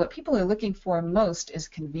FBO, what people are looking for most is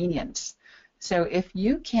convenience. So if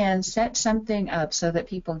you can set something up so that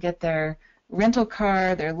people get their rental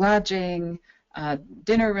car, their lodging,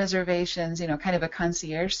 dinner reservations, you know, kind of a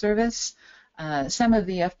concierge service, some of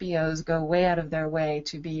the FBOs go way out of their way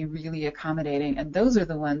to be really accommodating, and those are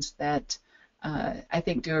the ones that I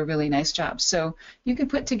think do a really nice job. So you could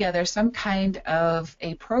put together some kind of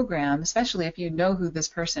a program, especially if you know who this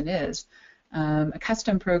person is, a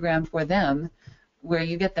custom program for them where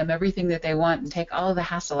you get them everything that they want and take all the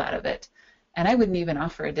hassle out of it. And I wouldn't even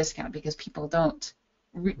offer a discount because people don't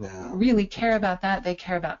really care about that. They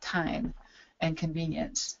care about time and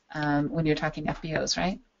convenience when you're talking FBOs,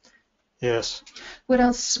 right? Yes. What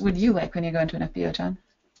else would you like when you go into an FBO, John?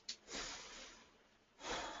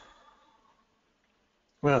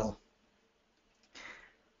 Well,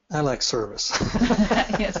 I like service.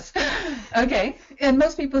 Yes. Okay. And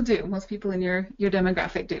most people do. Most people in your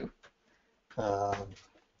demographic do.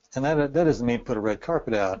 And that doesn't mean put a red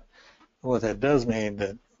carpet out. What that does mean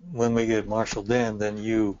that when we get marshaled in, then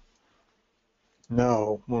you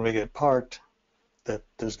know when we get parked that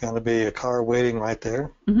there's going to be a car waiting right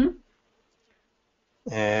there. Mm-hmm.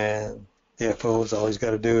 And the FO's always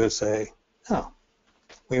got to do is say, oh,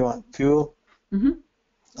 we want fuel. Mm-hmm.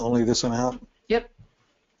 only this amount, Yep.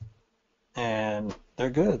 and they're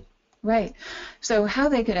good. Right. So how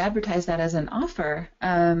they could advertise that as an offer,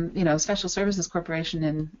 Special Services Corporation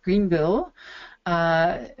in Greenville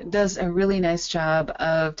does a really nice job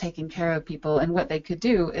of taking care of people. And what they could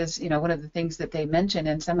do is, one of the things that they mention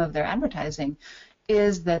in some of their advertising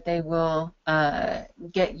is that they will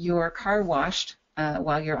get your car washed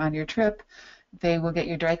while you're on your trip. They will get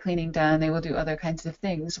your dry cleaning done. They will do other kinds of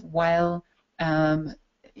things while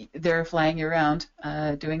they're flying you around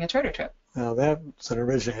doing a charter trip. Now that's an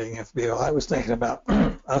originating FBO. I was thinking about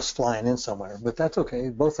us flying in somewhere, but that's okay.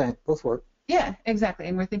 Both work. Yeah, exactly.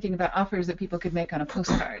 And we're thinking about offers that people could make on a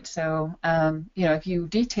postcard. So, if you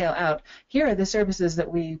detail out, here are the services that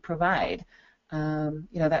we provide,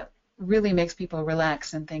 that really makes people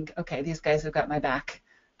relax and think, okay, these guys have got my back.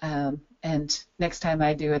 And next time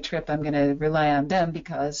I do a trip, I'm going to rely on them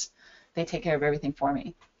because they take care of everything for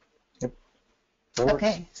me. Yep.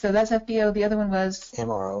 Okay, so that's FBO. The other one was?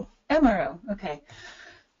 MRO. MRO, okay.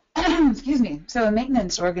 Excuse me. So a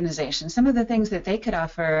maintenance organization, some of the things that they could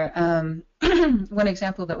offer, one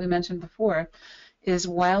example that we mentioned before is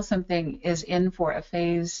while something is in for a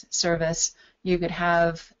phase service, you could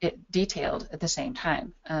have it detailed at the same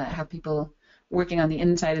time, have people working on the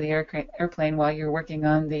inside of the airplane while you're working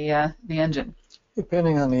on the engine.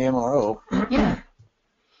 Depending on the MRO. Yeah.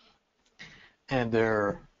 And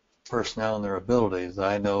their personnel and their abilities.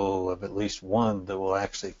 I know of at least one that will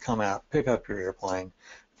actually come out, pick up your airplane,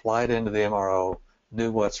 fly it into the MRO, do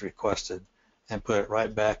what's requested, and put it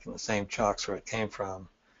right back in the same chocks where it came from.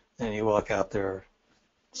 And you walk out there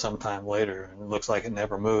sometime later, and it looks like it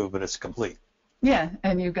never moved, but it's complete. Yeah,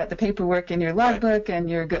 and you've got the paperwork in your logbook, and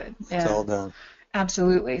you're good. Yeah. It's all done.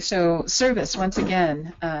 Absolutely. So service, once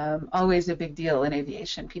again, always a big deal in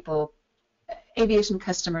aviation. Aviation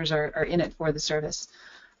customers are in it for the service.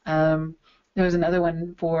 There was another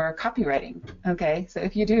one for copywriting. Okay, so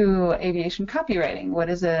if you do aviation copywriting, what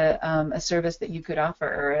is a service that you could offer,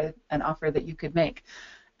 or an offer that you could make?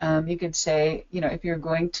 You could say, if you're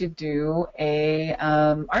going to do a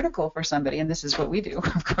article for somebody, and this is what we do,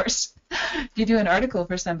 of course. If you do an article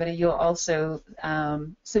for somebody, you'll also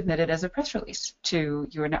submit it as a press release to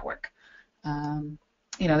your network.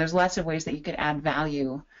 There's lots of ways that you could add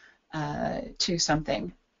value to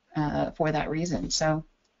something for that reason. So,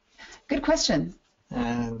 good question.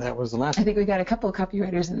 And that was the last. I think we got a couple of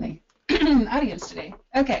copywriters in the audience today.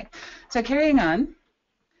 Okay, so carrying on.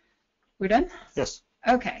 We're done? Yes.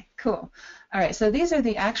 Okay, cool. All right, so these are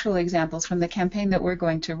the actual examples from the campaign that we're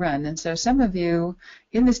going to run. And so some of you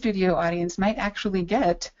in the studio audience might actually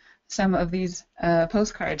get some of these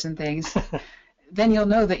postcards and things. Then you'll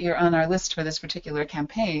know that you're on our list for this particular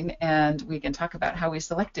campaign, and we can talk about how we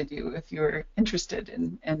selected you if you're interested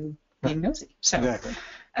in being nosy. So, exactly.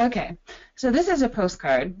 Okay, so this is a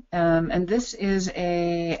postcard, and this is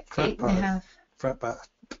a Front 8.5. Front part.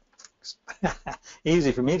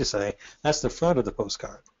 Easy for me to say. That's the front of the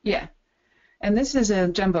postcard. Yeah, and this is a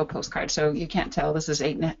jumbo postcard, so you can't tell. This is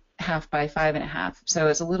 8.5 by 5.5, so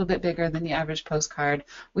it's a little bit bigger than the average postcard.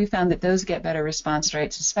 We found that those get better response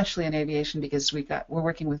rates, especially in aviation, because we're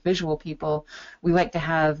working with visual people. We like to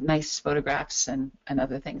have nice photographs and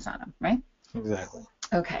other things on them, right? Exactly.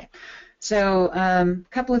 Okay, so a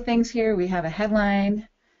couple of things here. We have a headline.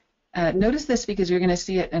 Notice this because you're going to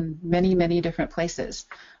see it in many, many different places.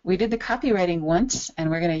 We did the copywriting once, and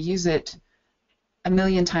we're going to use it a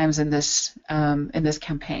million times in this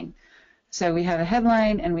campaign. So we have a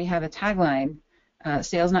headline and we have a tagline.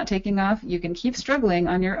 Sales not taking off. You can keep struggling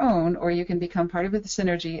on your own, or you can become part of the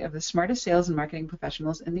synergy of the smartest sales and marketing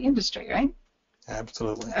professionals in the industry, right?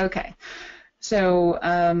 Absolutely. Okay.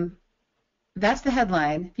 So that's the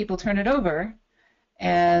headline. People turn it over,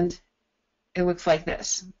 and it looks like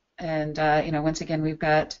this. And, once again, we've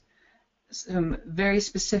got some very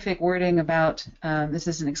specific wording about this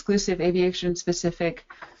is an exclusive aviation-specific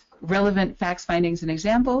relevant facts, findings, and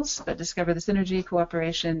examples, but discover the synergy,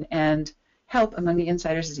 cooperation, and help among the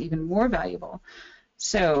insiders is even more valuable.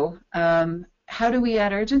 So how do we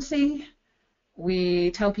add urgency?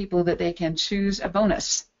 We tell people that they can choose a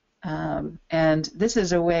bonus. And this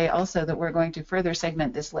is a way also that we're going to further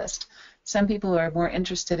segment this list. Some people are more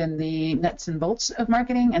interested in the nuts and bolts of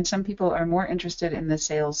marketing, and some people are more interested in the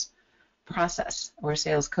sales process or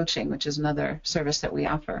sales coaching, which is another service that we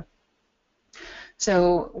offer.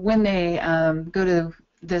 So when they go to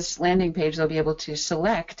this landing page, they'll be able to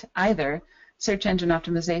select either search engine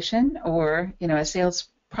optimization or a sales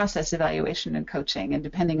process evaluation and coaching, and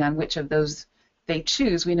depending on which of those they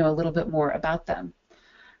choose, we know a little bit more about them.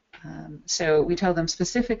 So we tell them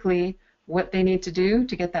specifically what they need to do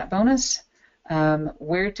to get that bonus,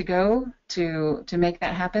 where to go to make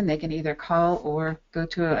that happen. They can either call or go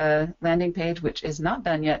to a landing page, which is not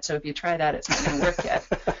done yet. So if you try that, it's not going to work yet.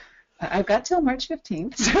 I've got till March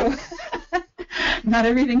 15th, so not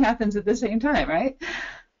everything happens at the same time, right?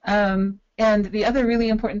 And the other really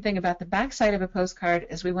important thing about the back side of a postcard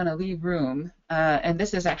is we want to leave room, and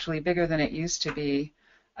this is actually bigger than it used to be.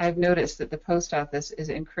 I've noticed that the post office is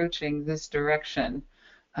encroaching this direction,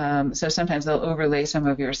 so sometimes they'll overlay some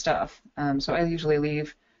of your stuff. So I usually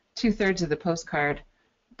leave 2/3 of the postcard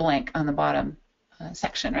blank on the bottom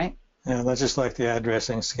section, right? Yeah, that's just like the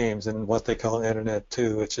addressing schemes and what they call Internet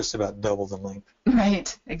 2. It's just about double the length.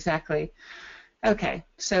 Right, exactly. Okay,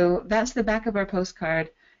 so that's the back of our postcard.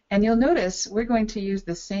 And you'll notice we're going to use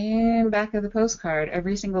the same back of the postcard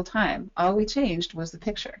every single time. All we changed was the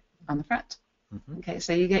picture on the front. Mm-hmm. Okay,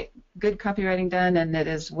 so you get good copywriting done, and it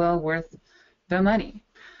is well worth the money.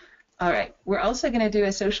 All right, we're also going to do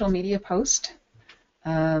a social media post,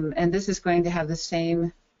 and this is going to have the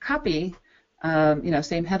same copy,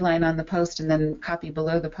 same headline on the post, and then copy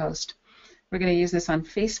below the post. We're going to use this on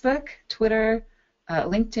Facebook, Twitter,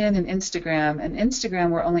 LinkedIn, and Instagram. And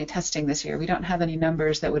Instagram we're only testing this year. We don't have any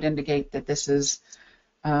numbers that would indicate that this is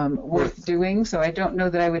worth doing, so I don't know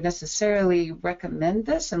that I would necessarily recommend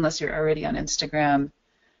this unless you're already on Instagram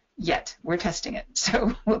yet. We're testing it,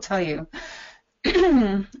 so we'll tell you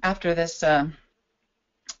after this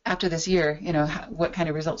year, what kind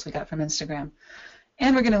of results we got from Instagram.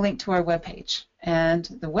 And we're going to link to our webpage, and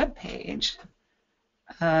the webpage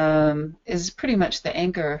is pretty much the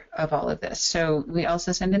anchor of all of this. So we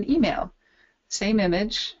also send an email, same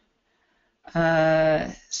image,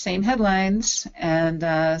 same headlines,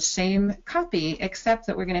 and same copy, except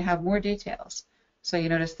that we're going to have more details. So you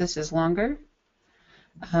notice this is longer.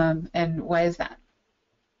 And why is that?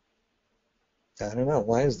 I don't know.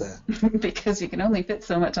 Why is that? Because you can only fit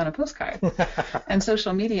so much on a postcard. And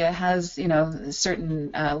social media has,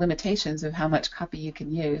 certain limitations of how much copy you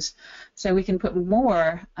can use. So we can put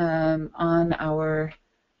more on our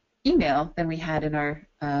email than we had in our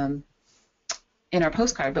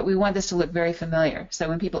postcard, but we want this to look very familiar. So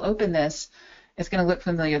when people open this, it's going to look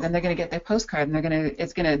familiar. Then they're going to get their postcard, and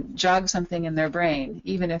it's going to jog something in their brain,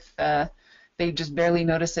 even if they just barely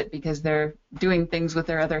notice it because they're doing things with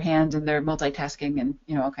their other hand and they're multitasking and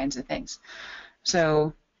all kinds of things.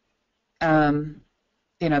 So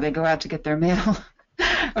they go out to get their mail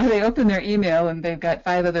or they open their email and they've got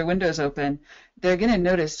 5 other windows open. They're going to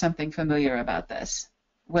notice something familiar about this,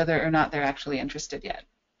 whether or not they're actually interested yet.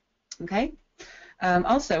 Okay?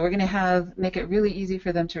 Also, we're going to make it really easy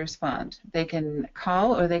for them to respond. They can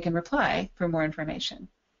call or they can reply for more information.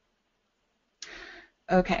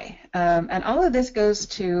 Okay, and all of this goes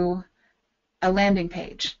to a landing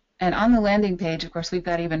page. And on the landing page, of course, we've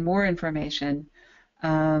got even more information.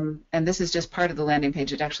 And this is just part of the landing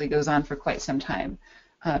page. It actually goes on for quite some time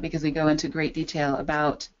because we go into great detail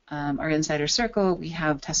about our insider circle. We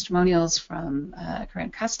have testimonials from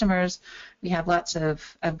current customers. We have lots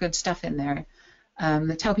of good stuff in there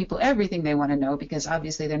that tell people everything they want to know, because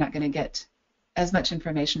obviously they're not going to get as much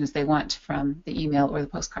information as they want from the email or the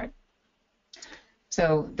postcard.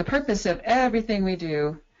 So the purpose of everything we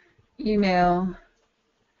do, email,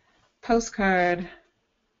 postcard,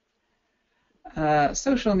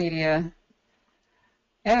 social media,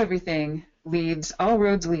 everything all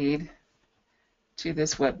roads lead to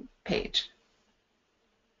this web page,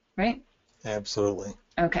 right? Absolutely.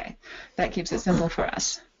 Okay, that keeps it simple for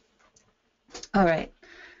us. All right,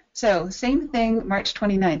 so same thing, March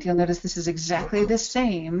 29th. You'll notice this is exactly the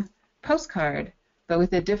same postcard, but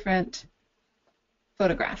with a different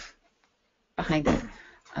photograph behind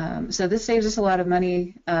it. So this saves us a lot of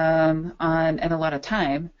money and a lot of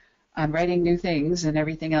time on writing new things and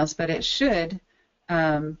everything else, but it should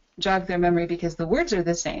jog their memory because the words are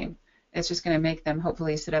the same. It's just going to make them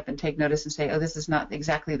hopefully sit up and take notice and say, oh, this is not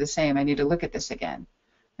exactly the same. I need to look at this again.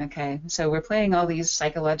 Okay, so we're playing all these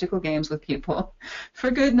psychological games with people for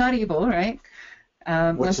good, not evil, right?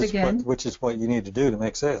 Which is what you need to do to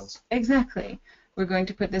make sales. Exactly. We're going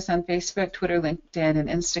to put this on Facebook, Twitter, LinkedIn, and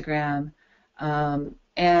Instagram,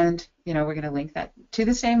 and we're going to link that to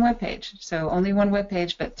the same webpage. So only one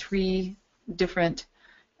webpage, but 3 different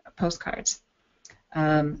postcards.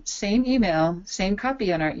 Same email, same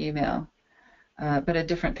copy on our email, but a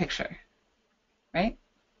different picture, right?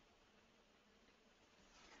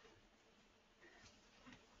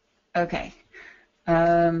 Okay.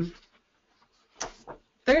 3rd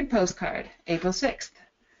postcard, April 6th.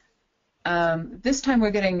 This time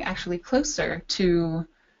we're getting actually closer to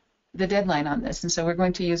the deadline on this, and so we're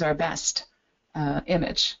going to use our best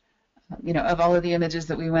image. Of all of the images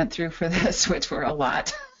that we went through for this, which were a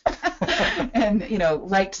lot, and,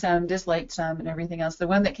 liked some, disliked some, and everything else. The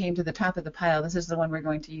one that came to the top of the pile, this is the one we're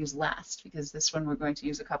going to use last, because this one we're going to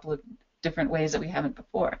use a couple of different ways that we haven't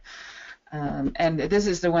before. And this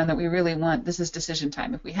is the one that we really want. This is decision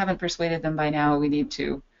time. If we haven't persuaded them by now, we need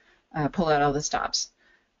to pull out all the stops.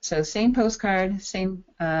 So same postcard, same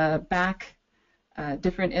back,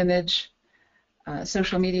 different image,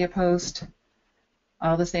 social media post,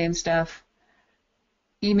 all the same stuff.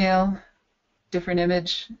 Email, different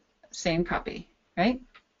image, same copy, right?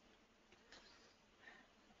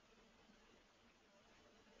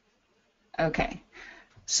 Okay,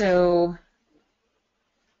 so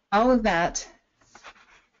all of that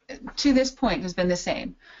to this point has been the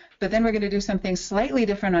same, but then we're going to do something slightly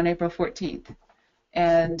different on April 14th.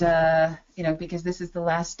 And, because this is the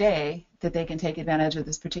last day that they can take advantage of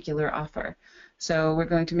this particular offer. So we're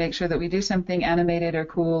going to make sure that we do something animated or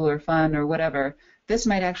cool or fun or whatever. This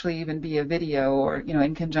might actually even be a video or,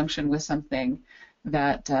 in conjunction with something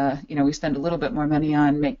that, we spend a little bit more money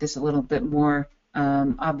on, make this a little bit more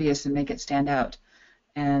obvious and make it stand out.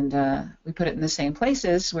 And we put it in the same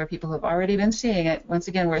places where people have already been seeing it. Once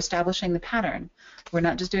again, we're establishing the pattern. We're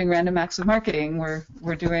not just doing random acts of marketing.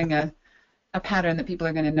 We're doing a pattern that people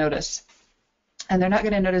are going to notice. And they're not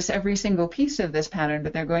going to notice every single piece of this pattern,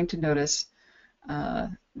 but they're going to notice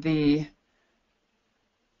the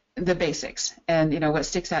basics. And, what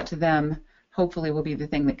sticks out to them hopefully will be the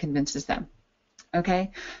thing that convinces them.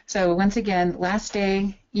 Okay? So once again, last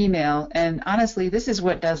day email. And honestly, this is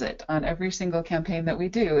what does it on every single campaign that we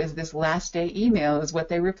do, is this last day email is what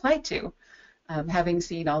they reply to, having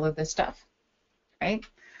seen all of this stuff. Right?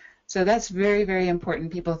 So that's very, very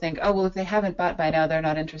important. People think, oh, well, if they haven't bought by now, they're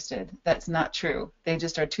not interested. That's not true. They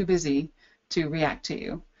just are too busy to react to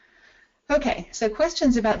you. Okay, so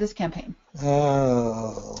questions about this campaign?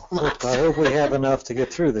 Oh, Lots. I hope we have enough to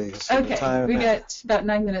get through these. Okay, we got about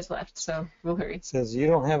 9 minutes left, so we'll hurry. It says you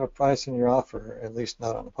don't have a price in your offer, at least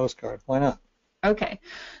not on the postcard. Why not? Okay.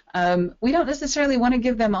 We don't necessarily want to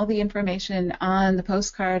give them all the information on the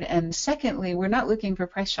postcard, and secondly, we're not looking for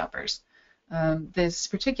price shoppers. This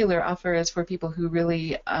particular offer is for people who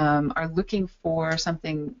really are looking for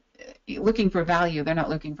something, looking for value. They're not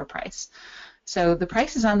looking for price. So the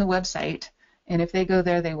price is on the website, and if they go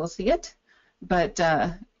there, they will see it. But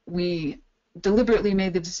we deliberately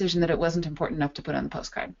made the decision that it wasn't important enough to put on the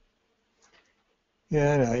postcard.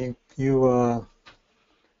 Yeah, I know. You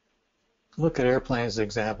look at airplanes, as an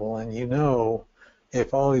example, and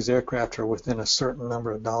if all these aircraft are within a certain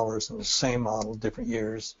number of dollars in the same model, different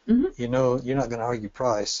years, Mm-hmm. You're not going to argue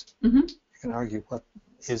price. Mm-hmm. You can argue what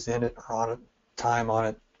is in it, or on it, time on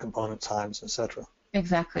it, component times, etc.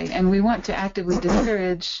 Exactly, and we want to actively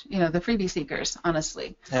discourage, the freebie seekers,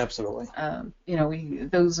 honestly. Absolutely.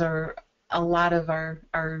 Those are a lot of our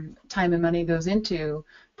time and money goes into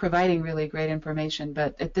providing really great information,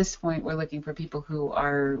 but at this point, we're looking for people who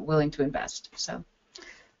are willing to invest.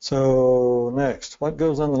 So next, what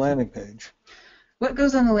goes on the landing page? What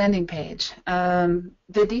goes on the landing page?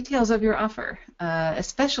 The details of your offer,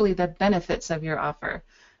 especially the benefits of your offer.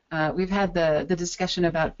 We've had the discussion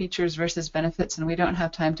about features versus benefits, and we don't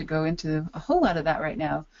have time to go into a whole lot of that right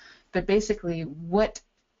now. But basically, what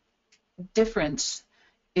difference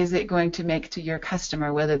is it going to make to your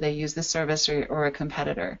customer, whether they use the service or a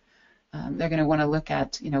competitor? They're going to want to look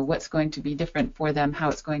at, what's going to be different for them, how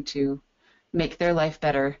it's going to make their life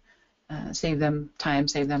better, save them time,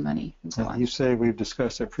 save them money, and so on. You say we've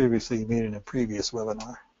discussed it previously. You mean in a previous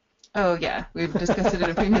webinar? Oh, yeah. We've discussed it in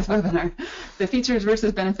a previous webinar. The features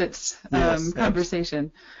versus benefits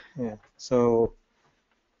conversation. Yeah. So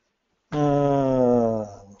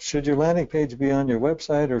should your landing page be on your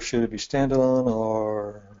website, or should it be standalone,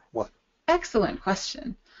 or what? Excellent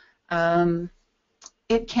question.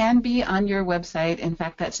 It can be on your website. In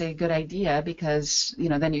fact, that's a good idea because,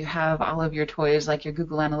 then you have all of your toys like your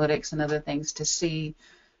Google Analytics and other things to see,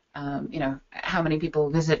 how many people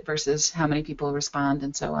visit versus how many people respond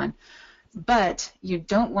and so on. But you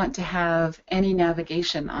don't want to have any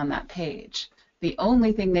navigation on that page. The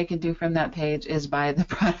only thing they can do from that page is buy the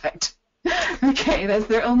product. Okay, that's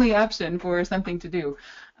their only option for something to do.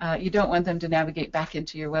 You don't want them to navigate back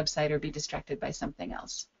into your website or be distracted by something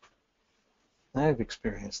else. I've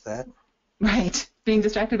experienced that. Right. Being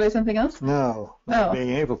distracted by something else? No, not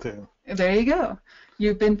being able to. There you go.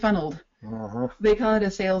 You've been funneled. Uh-huh. They call it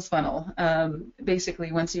a sales funnel.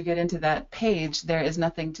 Basically, once you get into that page, there is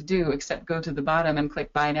nothing to do except go to the bottom and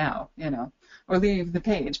click Buy Now, or leave the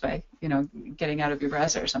page by, getting out of your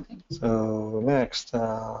browser or something. So next,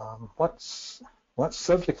 what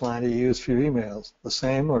subject line do you use for your emails? The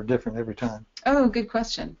same or different every time? Oh, good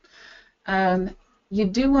question. you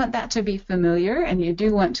do want that to be familiar, and you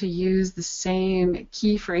do want to use the same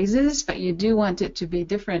key phrases, but you do want it to be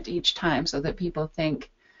different each time so that people think,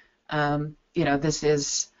 this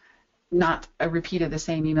is not a repeat of the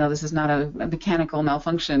same email. This is not a mechanical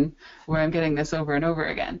malfunction where I'm getting this over and over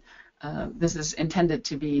again. This is intended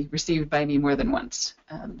to be received by me more than once.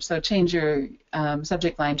 So change your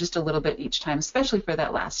subject line just a little bit each time, especially for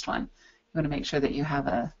that last one. You want to make sure that you have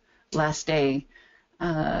a last day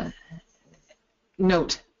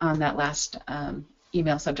note on that last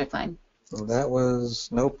email subject line. That was,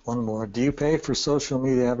 nope, one more. Do you pay for social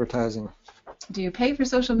media advertising? Do you pay for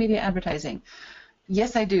social media advertising?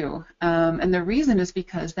 Yes, I do. And the reason is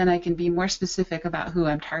because then I can be more specific about who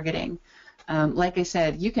I'm targeting. Like I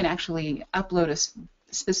said, you can actually upload a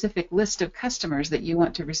specific list of customers that you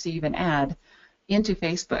want to receive an ad into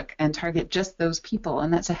Facebook and target just those people,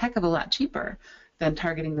 and that's a heck of a lot cheaper than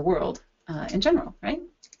targeting the world in general, right?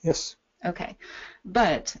 Yes. Okay.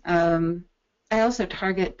 But I also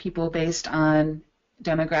target people based on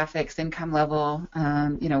demographics, income level,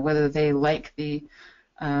 whether they like the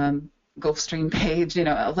Gulfstream page.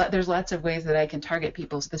 There's lots of ways that I can target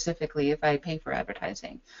people specifically if I pay for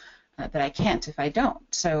advertising that I can't if I don't.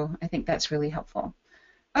 So I think that's really helpful.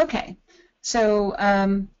 Okay. So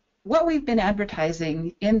what we've been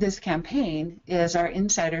advertising in this campaign is our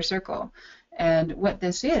insider circle. And what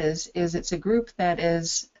this is it's a group that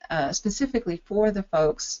is specifically for the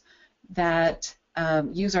folks that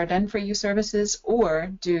use our done-for-you services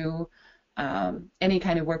or do any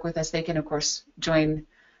kind of work with us. They can, of course, join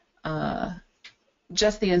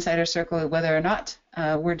just the insider circle, whether or not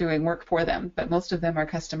we're doing work for them. But most of them are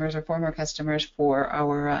customers or former customers for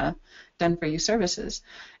our done-for-you services.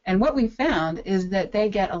 And what we found is that they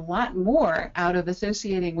get a lot more out of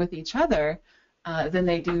associating with each other than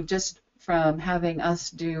they do just from having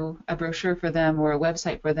us do a brochure for them or a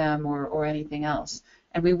website for them or anything else.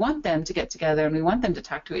 And we want them to get together and we want them to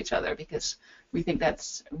talk to each other because we think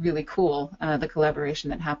that's really cool, the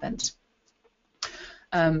collaboration that happens.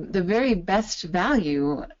 The very best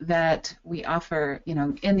value that we offer,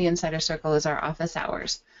 in the Insider Circle is our office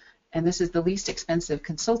hours. And this is the least expensive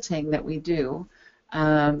consulting that we do.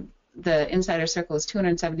 The Insider Circle is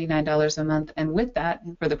 $279 a month, and with that,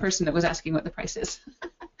 for the person that was asking what the price is,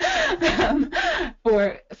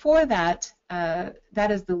 for that,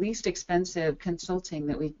 that is the least expensive consulting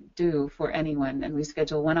that we do for anyone, and we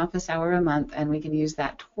schedule one office hour a month, and we can use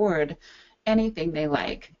that toward anything they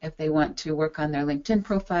like. If they want to work on their LinkedIn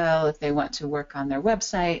profile, if they want to work on their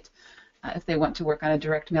website, if they want to work on a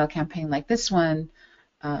direct mail campaign like this one,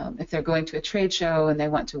 if they're going to a trade show and they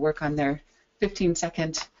want to work on their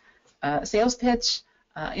 15-second sales pitch,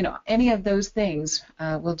 any of those things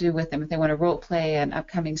we'll do with them. If they want to role play an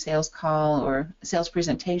upcoming sales call or sales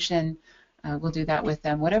presentation, we'll do that with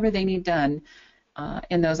them. Whatever they need done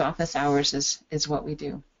in those office hours is what we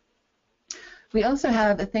do. We also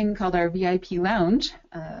have a thing called our VIP Lounge,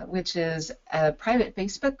 which is a private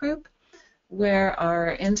Facebook group where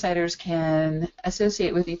our insiders can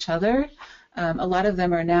associate with each other. A lot of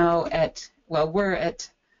them are now we're at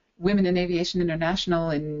Women in Aviation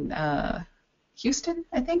International in Houston,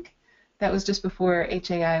 I think. That was just before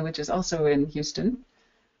HAI, which is also in Houston.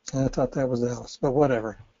 I thought that was Dallas, but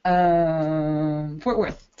whatever. Fort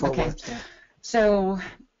Worth. Fort Okay. Worth, yeah. So,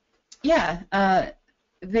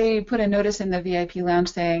 they put a notice in the VIP Lounge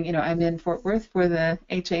saying, I'm in Fort Worth for the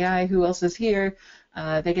HAI. Who else is here?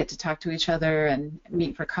 They get to talk to each other and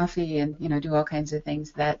meet for coffee and, do all kinds of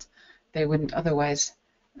things that they wouldn't otherwise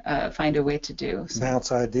find a way to do. So,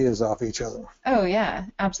 bounce ideas off each other. Oh, yeah,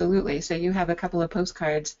 absolutely. So you have a couple of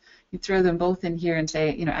postcards. You throw them both in here and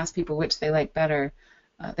say, ask people which they like better.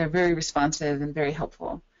 They're very responsive and very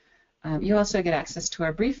helpful. You also get access to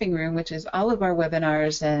our briefing room, which is all of our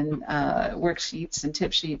webinars and worksheets and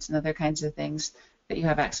tip sheets and other kinds of things that you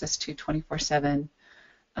have access to 24/7.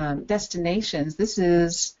 Destinations, this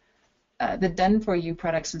is the done-for-you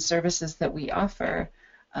products and services that we offer.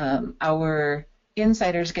 Our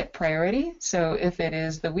insiders get priority, so if it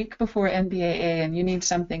is the week before NBAA and you need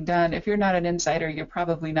something done, if you're not an insider, you're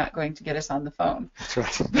probably not going to get us on the phone. That's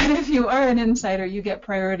right. But if you are an insider, you get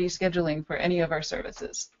priority scheduling for any of our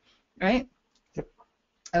services, right? Yep.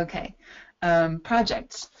 Okay.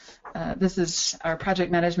 Projects. This is our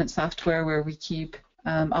project management software where we keep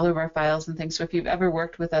all of our files and things. So if you've ever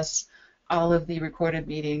worked with us, all of the recorded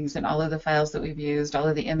meetings and all of the files that we've used, all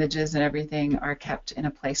of the images and everything are kept in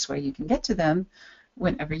a place where you can get to them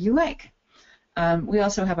whenever you like. We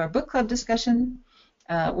also have our book club discussion.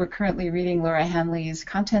 We're currently reading Laura Hanley's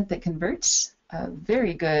Content That Converts, a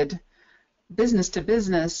very good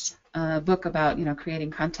business-to-business book about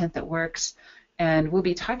creating content that works. And we'll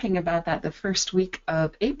be talking about that the first week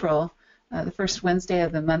of April. The first Wednesday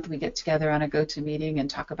of the month, we get together on a go-to meeting and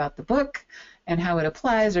talk about the book and how it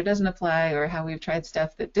applies or doesn't apply, or how we've tried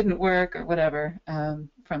stuff that didn't work or whatever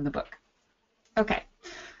from the book. Okay.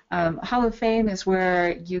 Hall of Fame is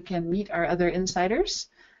where you can meet our other insiders.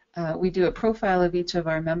 We do a profile of each of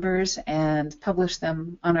our members and publish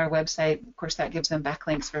them on our website. Of course, that gives them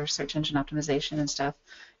backlinks for search engine optimization and stuff.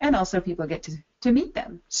 And also people get to meet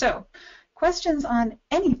them. So, questions on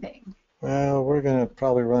anything? Well, we're going to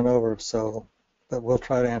probably run over, but we'll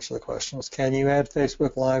try to answer the questions. Can you add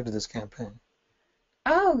Facebook Live to this campaign?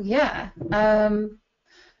 Oh, yeah.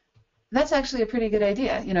 That's actually a pretty good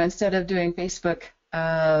idea. You know, instead of doing Facebook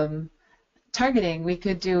targeting, we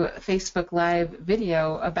could do a Facebook Live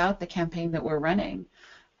video about the campaign that we're running.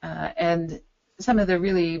 And some of the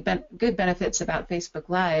really good benefits about Facebook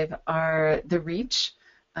Live are the reach.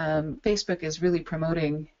 Facebook is really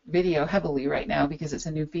promoting video heavily right now because it's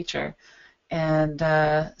a new feature. And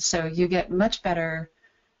so you get much better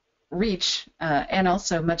reach and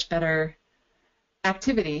also much better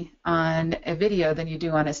activity on a video than you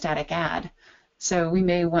do on a static ad. So we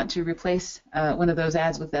may want to replace one of those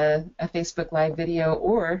ads with a Facebook Live video,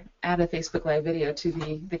 or add a Facebook Live video to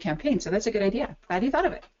the campaign. So that's a good idea. Glad you thought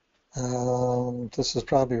of it. This is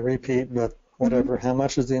probably a repeat, but whatever. How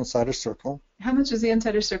much is the Insider Circle? How much is the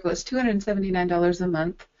Insider Circle? It's $279 a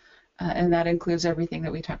month, and that includes everything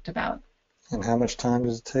that we talked about. And how much time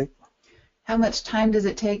does it take? How much time does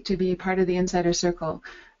it take to be part of the Insider Circle?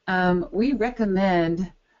 We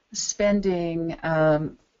recommend spending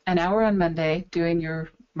an hour on Monday doing your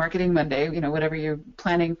Marketing Monday, you know, whatever you're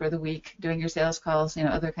planning for the week, doing your sales calls, you know,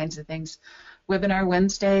 other kinds of things. Webinar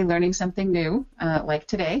Wednesday, learning something new, like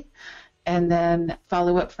today. And then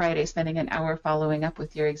follow-up Friday, spending an hour following up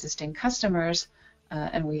with your existing customers.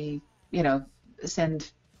 And we, you know,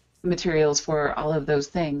 send materials for all of those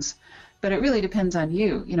things. But it really depends on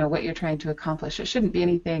you, you know, what you're trying to accomplish. It shouldn't be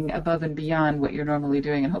anything above and beyond what you're normally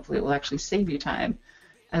doing, and hopefully it will actually save you time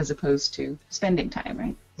as opposed to spending time,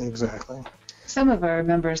 right? Exactly. Some of our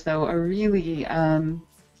members, though, are really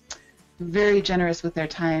very generous with their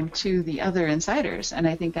time to the other insiders, and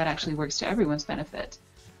I think that actually works to everyone's benefit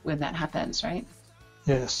when that happens, right?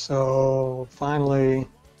 Yes, so finally,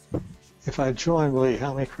 if I join, will you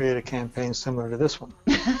help me create a campaign similar to this one?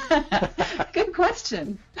 Good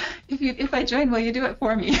question. If I join, will you do it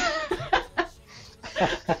for me?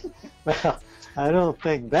 Well, I don't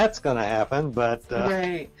think that's going to happen, but...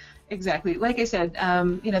 Right, exactly. Like I said,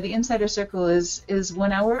 you know, the Insider Circle is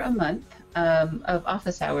 1 hour a month of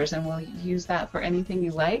office hours, and we'll use that for anything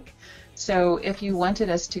you like. So if you wanted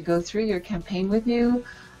us to go through your campaign with you,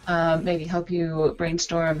 maybe help you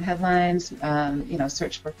brainstorm headlines, you know,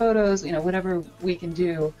 search for photos, you know, whatever we can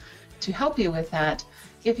do to help you with that.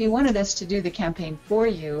 If you wanted us to do the campaign for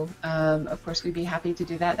you, of course, we'd be happy to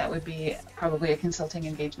do that. That would be probably a consulting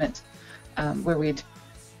engagement where we'd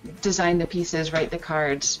design the pieces, write the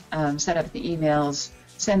cards, set up the emails,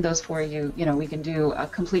 send those for you. You know, we can do a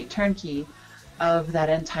complete turnkey of that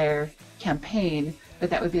entire campaign,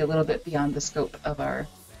 but that would be a little bit beyond the scope of our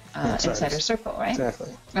Insider Circle, right?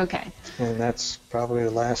 Exactly. Okay. And that's probably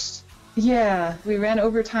the last... Yeah, we ran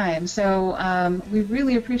over time, so we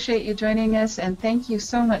really appreciate you joining us, and thank you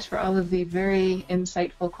so much for all of the very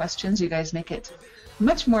insightful questions. You guys make it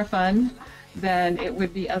much more fun than it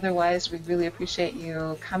would be otherwise. We really appreciate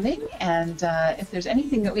you coming, and if there's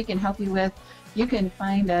anything that we can help you with, you can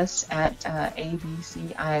find us at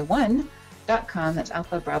abci1.com, that's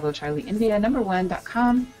Alpha Bravo Charlie India,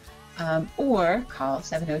 #1.com, or call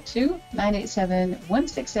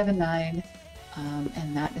 702-987-1679,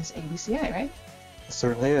 and that is ABCI, right? It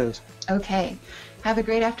certainly is. Okay. Have a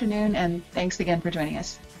great afternoon, and thanks again for joining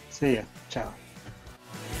us. See ya. Ciao.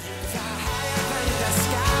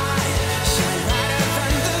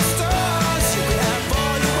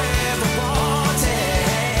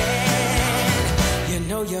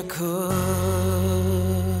 You could.